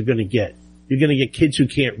is what you're going to get. You're going to get kids who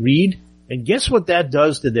can't read. And guess what that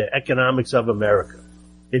does to the economics of America?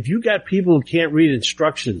 If you got people who can't read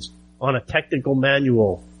instructions on a technical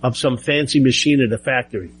manual of some fancy machine at a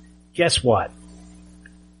factory, guess what?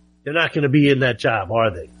 They're not going to be in that job,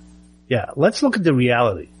 are they? Yeah, let's look at the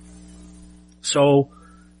reality. So,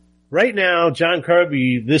 right now, John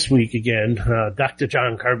Kirby, this week again, Dr.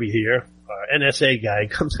 John Kirby here, our NSA guy,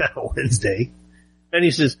 comes out Wednesday, and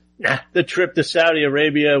he says, the trip to Saudi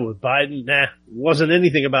Arabia with Biden, wasn't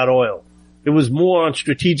anything about oil. It was more on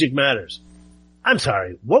strategic matters. I'm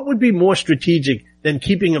sorry, what would be more strategic than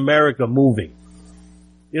keeping America moving?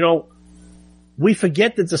 You know, we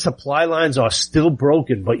forget that the supply lines are still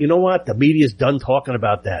broken, but you know what? The media's done talking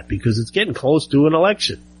about that because it's getting close to an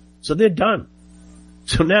election. So they're done.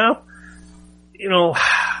 So now, you know,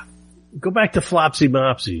 go back to Flopsy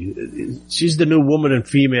Mopsy. She's the new woman and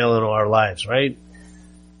female in our lives, right?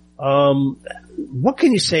 What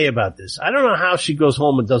can you say about this? I don't know how she goes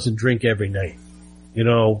home and doesn't drink every night. You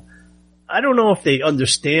know, I don't know if they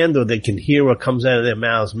understand or they can hear what comes out of their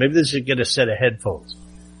mouths. Maybe they should get a set of headphones.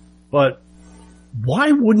 But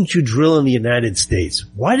why wouldn't you drill in the United States?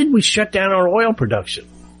 Why did we shut down our oil production?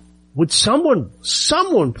 Would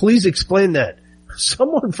someone please explain that?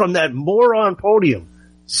 Someone from that moron podium,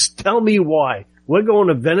 tell me why. We're going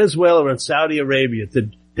to Venezuela and Saudi Arabia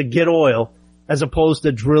to get oil as opposed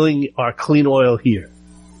to drilling our clean oil here.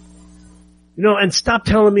 You know, and stop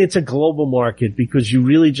telling me it's a global market because you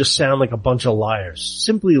really just sound like a bunch of liars.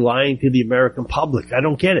 Simply lying to the American public. I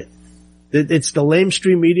don't get it. It's the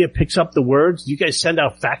lamestream media picks up the words. You guys send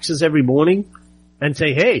out faxes every morning and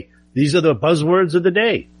say, hey, these are the buzzwords of the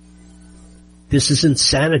day. This is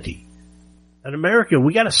insanity. In America,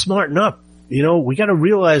 we got to smarten up. You know, we got to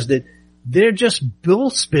realize that they're just bull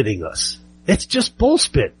spitting us. It's just bull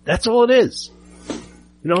spit. That's all it is.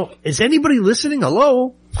 You know, is anybody listening?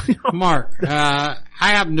 Hello? Mark, I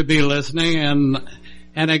happen to be listening,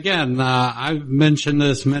 and again, I've mentioned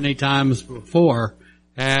this many times before,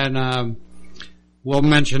 and we'll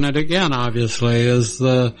mention it again, obviously, is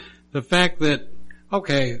the fact that,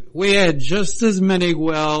 okay, we had just as many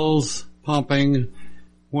wells pumping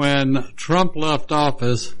when Trump left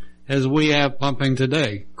office as we have pumping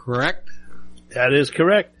today, correct? That is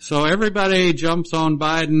correct. So everybody jumps on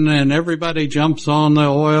Biden and everybody jumps on the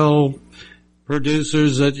oil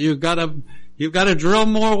producers that you've got to drill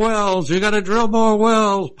more wells,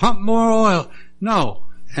 pump more oil. No.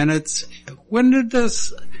 And it's, when did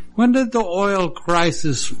the oil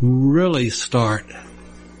crisis really start?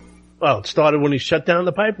 Well, it started when he shut down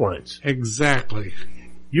the pipelines. Exactly.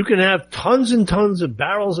 You can have tons and tons of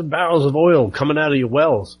barrels and barrels of oil coming out of your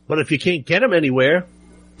wells, but if you can't get them anywhere,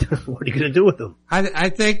 what are you going to do with them? I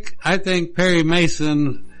think Perry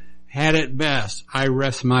Mason had it best. I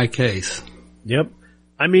rest my case. Yep.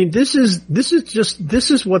 I mean, this is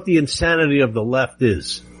what the insanity of the left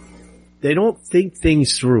is. They don't think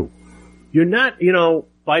things through. You're not, you know,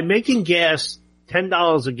 by making gas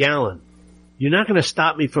 $10 a gallon, you're not going to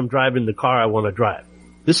stop me from driving the car I want to drive.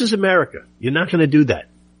 This is America. You're not going to do that.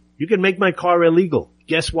 You can make my car illegal.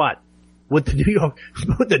 Guess what? With the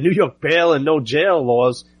New York bail and no jail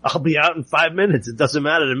laws, I'll be out in 5 minutes. It doesn't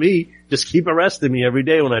matter to me. Just keep arresting me every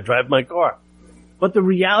day when I drive my car. But the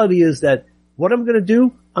reality is that what I'm going to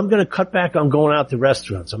do, I'm going to cut back on going out to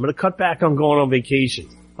restaurants. I'm going to cut back on going on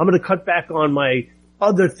vacations. I'm going to cut back on my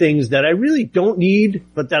other things that I really don't need,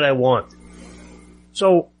 but that I want.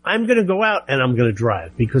 So I'm going to go out and I'm going to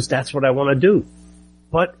drive because that's what I want to do.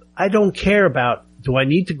 But I don't care about, do I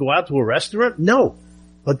need to go out to a restaurant? No.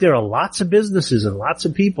 But there are lots of businesses and lots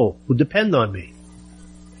of people who depend on me.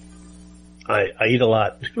 I eat a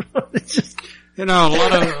lot. It's just, you know,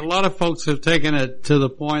 a lot of folks have taken it to the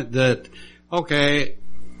point that, okay,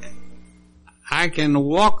 I can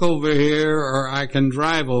walk over here or I can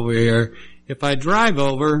drive over here. If I drive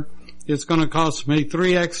over, it's going to cost me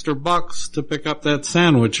 $3 extra to pick up that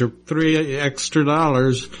sandwich or $3 extra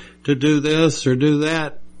to do this or do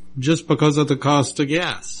that just because of the cost of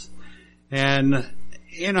gas. And,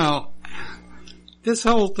 you know, this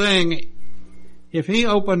whole thing, if he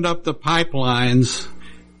opened up the pipelines,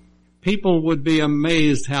 people would be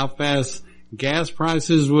amazed how fast gas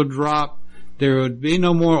prices would drop, there would be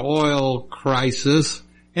no more oil crisis.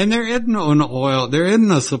 And there isn't no oil. There isn't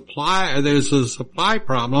a supply. There's a supply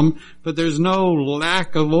problem, but there's no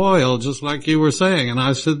lack of oil, just like you were saying. And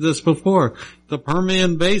I said this before. The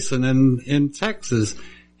Permian Basin in Texas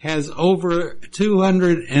has over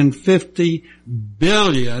 250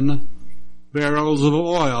 billion barrels of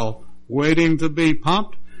oil waiting to be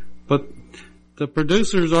pumped, but the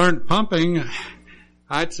producers aren't pumping.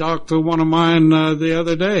 I talked to one of mine the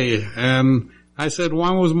other day, and I said,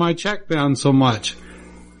 why was my check down so much?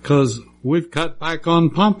 Because we've cut back on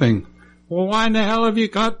pumping. Well, why in the hell have you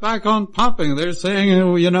cut back on pumping? They're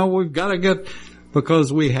saying, we've got to get,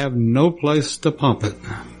 because we have no place to pump it.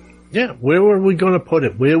 Yeah, where are we going to put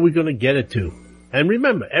it? Where are we going to get it to? And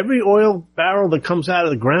remember, every oil barrel that comes out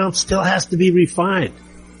of the ground still has to be refined.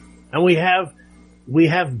 And we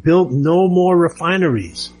have built no more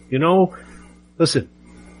refineries. Listen,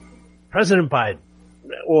 President Biden,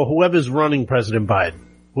 or whoever's running President Biden,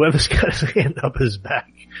 whoever's got his hand up his back,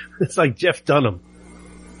 it's like Jeff Dunham.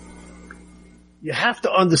 You have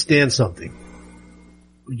to understand something.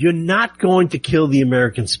 You're not going to kill the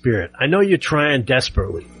American spirit. I know you're trying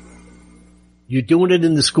desperately. You're doing it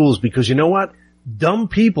in the schools because you know what? Dumb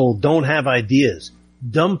people don't have ideas.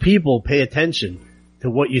 Dumb people pay attention to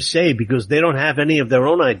what you say because they don't have any of their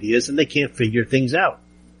own ideas and they can't figure things out.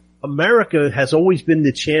 America has always been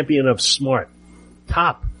the champion of smart.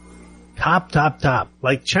 Top.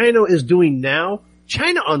 Like China is doing now.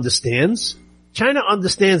 China understands. China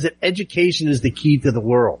understands that education is the key to the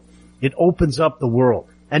world. It opens up the world.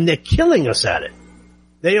 And they're killing us at it.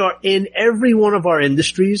 They are in every one of our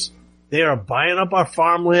industries. They are buying up our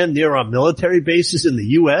farmland near our military bases in the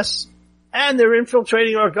U.S. And they're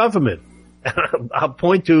infiltrating our government. I'll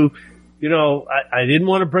point to, I didn't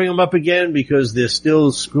want to bring them up again because they're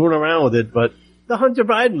still screwing around with it, but the Hunter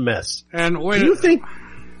Biden mess. And do you think...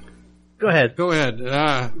 Go ahead.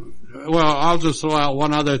 Well, I'll just throw out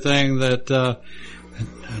one other thing that Dr.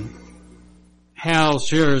 Hal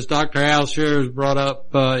Shears brought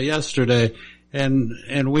up yesterday,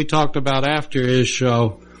 and we talked about after his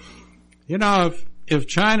show. If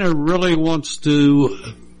China really wants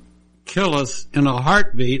to kill us in a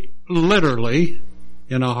heartbeat, literally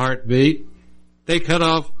in a heartbeat, they cut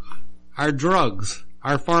off our drugs,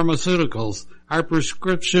 our pharmaceuticals, our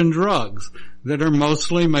prescription drugs that are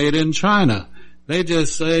mostly made in China. They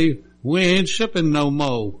just say, we ain't shipping no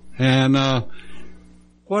mo. And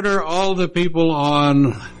what are all the people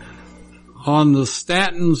on the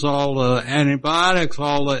statins, all the antibiotics,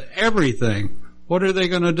 all the everything? What are they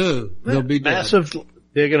going to do? They'll be dead.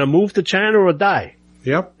 They're going to move to China or die.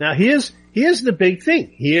 Yep. Now here's the big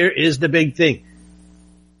thing. Here is the big thing.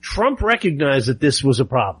 Trump recognized that this was a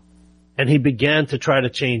problem, and he began to try to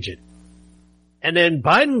change it. And then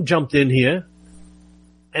Biden jumped in here,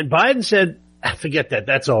 and Biden said, forget that,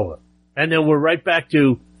 that's over. And then we're right back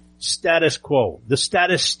to status quo. The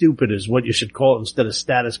status stupid is what you should call it instead of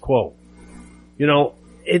status quo.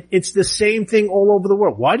 It's the same thing all over the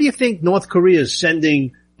world. Why do you think North Korea is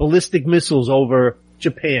sending ballistic missiles over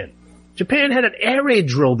Japan? Japan had an air raid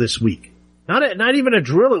drill this week. Not even a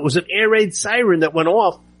drill, it was an air raid siren that went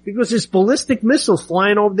off because there's ballistic missiles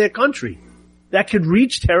flying over their country. That could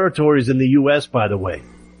reach territories in the U.S., by the way.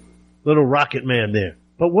 Little rocket man there.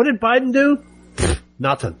 But what did Biden do?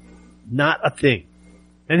 Nothing. Not a thing.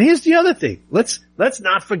 And here's the other thing. Let's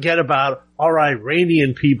not forget about our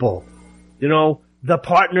Iranian people. The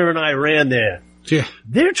partner in Iran there. Yeah.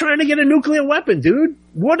 They're trying to get a nuclear weapon, dude.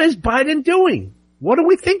 What is Biden doing? What are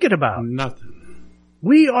we thinking about? Nothing.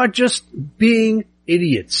 We are just being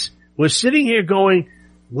idiots. We're sitting here going,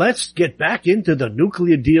 let's get back into the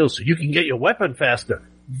nuclear deal so you can get your weapon faster.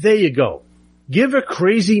 There you go. Give a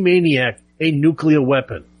crazy maniac a nuclear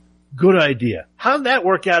weapon. Good idea. How'd that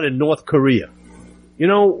work out in North Korea?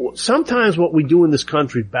 Sometimes what we do in this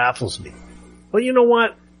country baffles me. But you know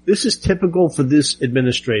what? This is typical for this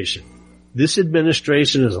administration. This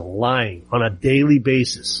administration is lying on a daily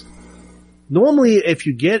basis. Normally, if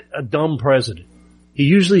you get a dumb president, he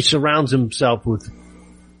usually surrounds himself with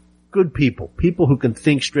good people who can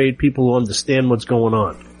think straight, people who understand what's going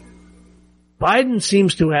on. Biden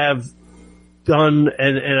seems to have done,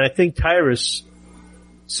 and I think Tyrus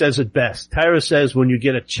says it best. Tyrus says when you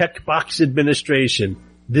get a checkbox administration,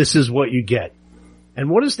 this is what you get. And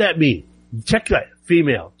what does that mean? Check that,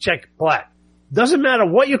 female, check black. Doesn't matter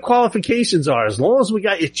what your qualifications are, as long as we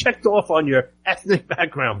got you checked off on your ethnic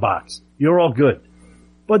background box, you're all good.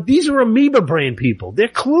 But these are amoeba brain people. They're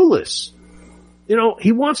clueless.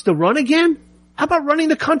 He wants to run again? How about running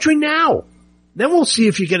the country now? Then we'll see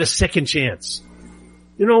if you get a second chance.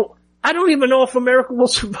 I don't even know if America will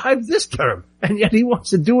survive this term, and yet he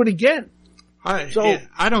wants to do it again.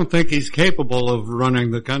 I don't think he's capable of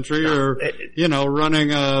running the country or,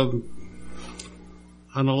 running an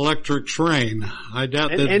electric train. I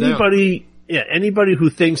doubt that. Anybody who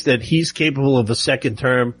thinks that he's capable of a second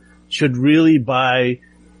term should really buy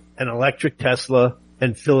an electric Tesla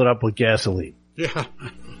and fill it up with gasoline. Yeah.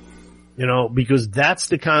 Because that's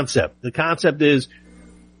the concept. The concept is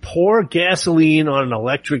pour gasoline on an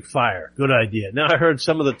electric fire. Good idea. Now I heard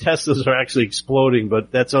some of the Teslas are actually exploding,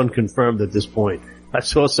 but that's unconfirmed at this point. I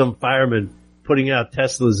saw some firemen putting out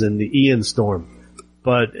Teslas in the Ian storm.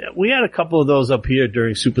 But we had a couple of those up here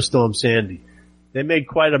during Superstorm Sandy. They made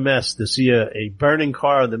quite a mess to see a burning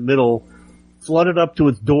car in the middle, flooded up to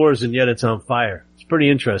its doors, and yet it's on fire. It's pretty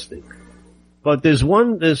interesting. But there's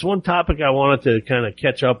one topic I wanted to kind of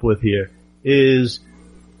catch up with here is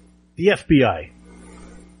the FBI.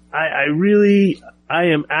 I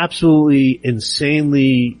am absolutely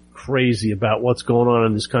insanely crazy about what's going on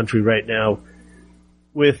in this country right now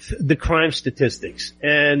with the crime statistics.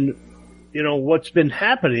 And, what's been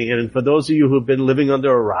happening, and for those of you who've been living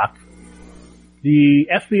under a rock, the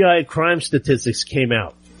FBI crime statistics came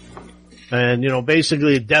out. And,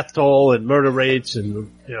 basically death toll and murder rates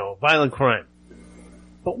and, violent crime.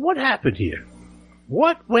 But what happened here?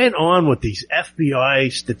 What went on with these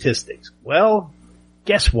FBI statistics? Well,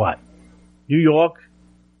 guess what? New York,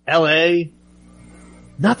 LA,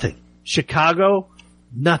 nothing. Chicago,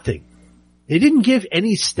 nothing. They didn't give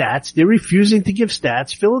any stats. They're refusing to give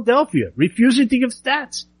stats. Philadelphia, refusing to give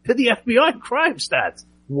stats to the FBI crime stats.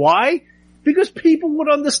 Why? Because people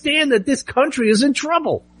would understand that this country is in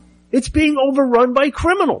trouble. It's being overrun by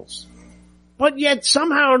criminals. But yet,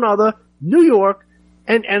 somehow or another, New York,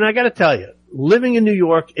 and I gotta tell you, living in New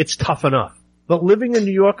York, it's tough enough. But living in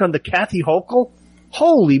New York under Kathy Hochul,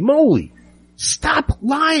 holy moly. Stop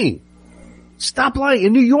lying. Stop lying.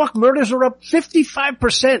 In New York, murders are up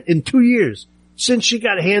 55% in 2 years since she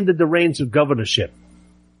got handed the reins of governorship.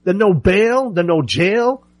 The no bail, the no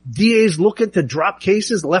jail, DAs looking to drop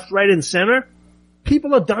cases left, right, and center.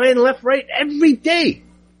 People are dying left, right, every day.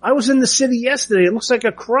 I was in the city yesterday. It looks like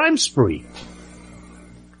a crime spree.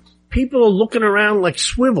 People are looking around like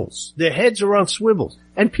swivels. Their heads are on swivels.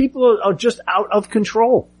 And people are just out of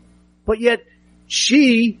control. But yet,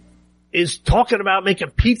 she is talking about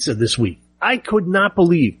making pizza this week. I could not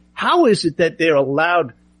believe. How is it that they're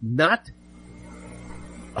allowed not...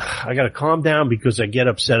 I gotta calm down because I get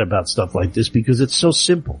upset about stuff like this because it's so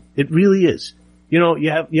simple. It really is. You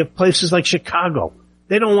have places like Chicago.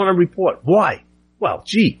 They don't want to report. Why? Well,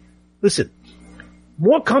 listen.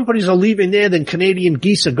 More companies are leaving there than Canadian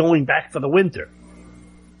geese are going back for the winter.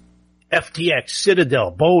 FTX,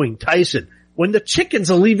 Citadel, Boeing, Tyson. When the chickens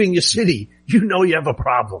are leaving your city, you know you have a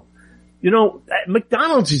problem.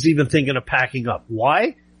 McDonald's is even thinking of packing up.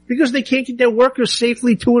 Why? Because they can't get their workers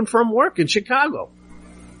safely to and from work in Chicago.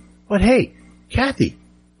 But hey, Kathy,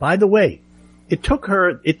 by the way, it took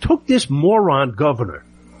this moron governor,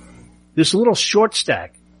 this little short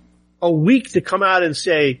stack, a week to come out and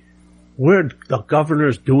say, the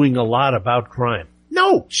governor's doing a lot about crime.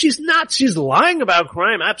 No, she's not. She's lying about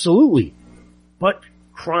crime, absolutely. But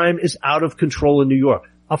crime is out of control in New York.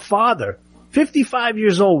 A father, 55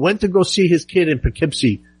 years old, went to go see his kid in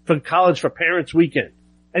Poughkeepsie for college for parents' weekend,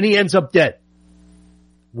 and he ends up dead.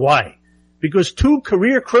 Why? Because 2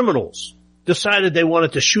 career criminals decided they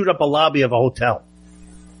wanted to shoot up a lobby of a hotel.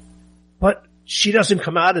 But she doesn't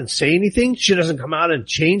come out and say anything. She doesn't come out and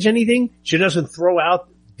change anything. She doesn't throw out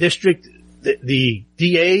the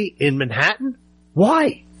DA in Manhattan.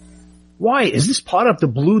 Why? Why? Is this part of the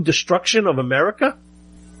blue destruction of America?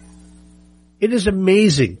 It is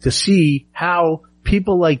amazing to see how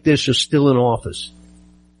people like this are still in office.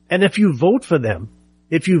 And if you vote for them,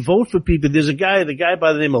 if you vote for people, there's the guy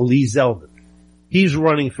by the name of Lee Zeldin. He's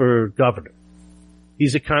running for governor.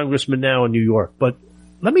 He's a congressman now in New York. But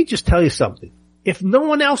let me just tell you something. If no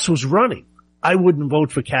one else was running, I wouldn't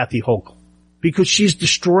vote for Kathy Hochul because she's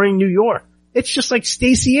destroying New York. It's just like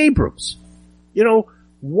Stacey Abrams.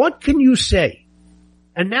 What can you say?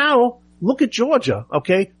 And now, look at Georgia,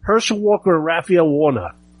 okay? Herschel Walker and Raphael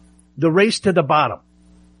Warnock. The race to the bottom.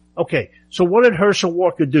 Okay, so what did Herschel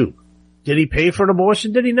Walker do? Did he pay for an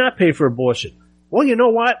abortion? Did he not pay for abortion? Well, you know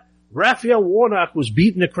what? Raphael Warnock was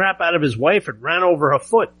beating the crap out of his wife and ran over her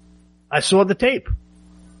foot. I saw the tape.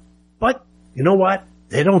 But, you know what?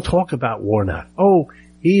 They don't talk about Warnock. Oh,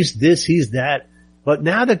 he's this, he's that. But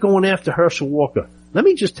now they're going after Herschel Walker. Let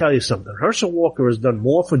me just tell you something. Herschel Walker has done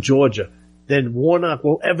more for Georgia than Warnock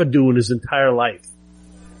will ever do in his entire life.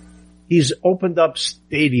 He's opened up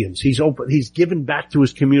stadiums. He's given back to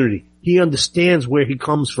his community. He understands where he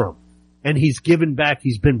comes from. And he's given back.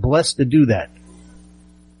 He's been blessed to do that.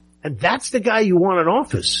 And that's the guy you want in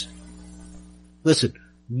office. Listen,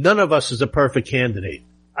 none of us is a perfect candidate.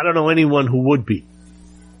 I don't know anyone who would be.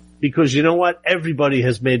 Because you know what? Everybody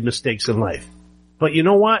has made mistakes in life. But you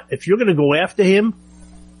know what? If you're going to go after him,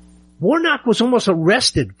 Warnock was almost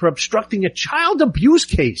arrested for obstructing a child abuse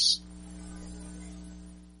case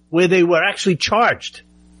where they were actually charged.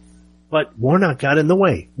 But Warnock got in the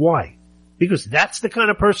way. Why? Because that's the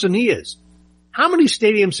kind of person he is. How many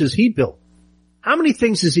stadiums has he built? How many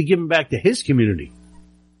things has he given back to his community?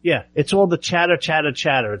 Yeah, it's all the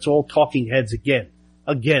chatter. It's all talking heads again.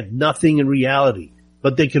 Again, nothing in reality.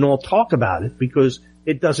 But they can all talk about it because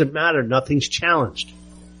it doesn't matter. Nothing's challenged.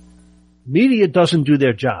 Media doesn't do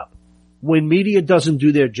their job. When media doesn't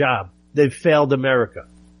do their job, they've failed America.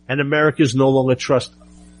 And America's no longer trust them.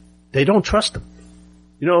 They don't trust them.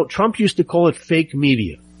 You know, Trump used to call it fake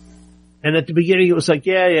media. And at the beginning it was like,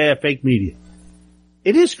 yeah, fake media.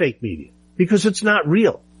 It is fake media because it's not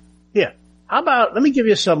real. Yeah. How about, let me give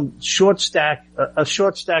you some short stack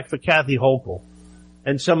for Kathy Hochul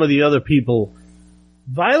and some of the other people.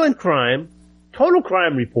 Violent crime, total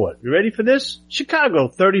crime report. You ready for this? Chicago,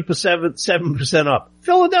 7% up.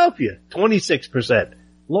 Philadelphia, 26%.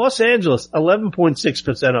 Los Angeles,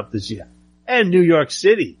 11.6% up this year. And New York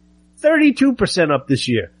City, 32% up this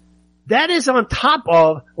year. That is on top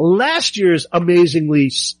of last year's amazingly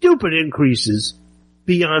stupid increases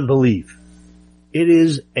beyond belief. It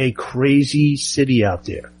is a crazy city out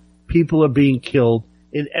there. People are being killed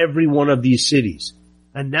in every one of these cities.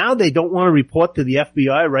 And now they don't want to report to the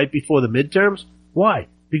FBI right before the midterms? Why?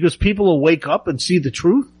 Because people will wake up and see the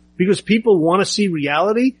truth? Because people want to see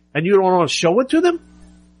reality and you don't want to show it to them?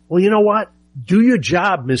 Well, you know what? Do your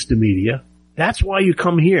job, Mr. Media. That's why you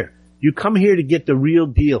come here. You come here to get the real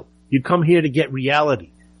deal. You come here to get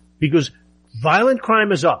reality. Because violent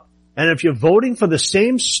crime is up. And if you're voting for the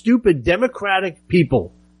same stupid Democratic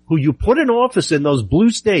people who you put in office in those blue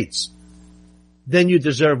states, then you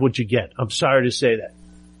deserve what you get. I'm sorry to say that.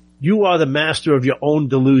 You are the master of your own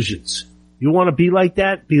delusions. You want to be like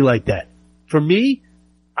that? Be like that. For me,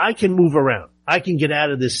 I can move around. I can get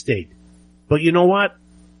out of this state. But you know what?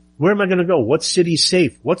 Where am I going to go? What city's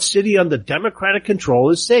safe? What city under Democratic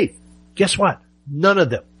control is safe? Guess what? None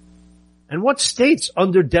of them. And what states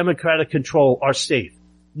under Democratic control are safe?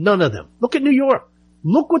 None of them. Look at New York.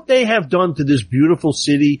 Look what they have done to this beautiful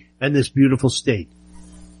city and this beautiful state.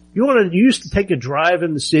 You used to take a drive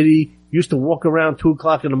in the city, you used to walk around 2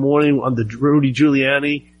 o'clock in the morning on the Rudy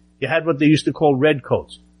Giuliani. You had what they used to call red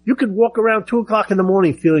coats. You could walk around 2 o'clock in the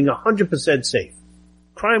morning feeling 100% safe.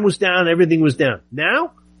 Crime was down, everything was down.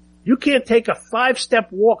 Now, you can't take a 5-step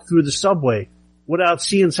walk through the subway without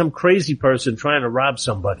seeing some crazy person trying to rob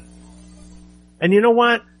somebody. And you know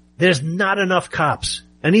what? There's not enough cops.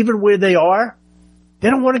 And even where they are, they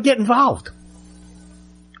don't want to get involved.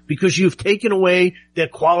 Because you've taken away their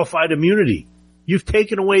qualified immunity. You've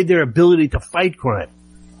taken away their ability to fight crime.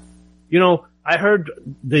 You know, I heard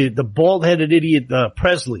the bald-headed idiot,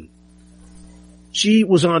 Presley. She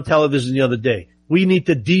was on television the other day. We need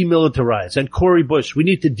to demilitarize. And Cori Bush, we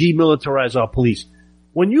need to demilitarize our police.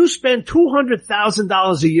 When you spend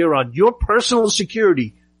 $200,000 a year on your personal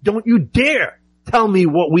security, don't you dare tell me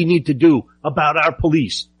what we need to do about our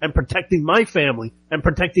police and protecting my family and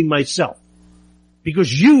protecting myself.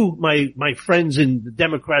 Because you, my friends in the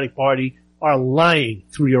Democratic Party, are lying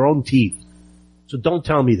through your own teeth. So don't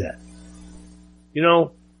tell me that. You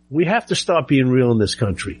know, we have to start being real in this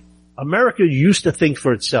country. America used to think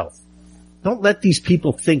for itself. Don't let these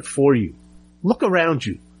people think for you. Look around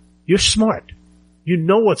you. You're smart. You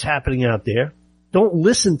know what's happening out there. Don't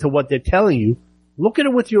listen to what they're telling you. Look at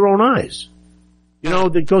it with your own eyes. You know,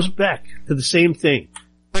 that goes back to the same thing.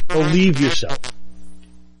 Believe yourself.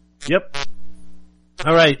 Yep.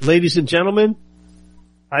 All right, ladies and gentlemen,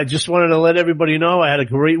 I just wanted to let everybody know I had a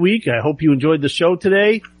great week. I hope you enjoyed the show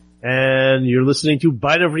today. And you're listening to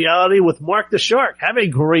Bite of Reality with Mark the Shark. Have a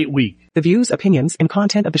great week. The views, opinions, and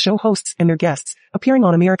content of the show hosts and their guests appearing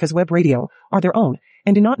on America's Web Radio are their own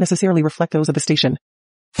and do not necessarily reflect those of the station.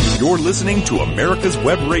 You're listening to America's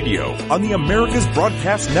Web Radio on the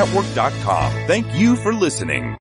AmericasBroadcastNetwork.com. Thank you for listening.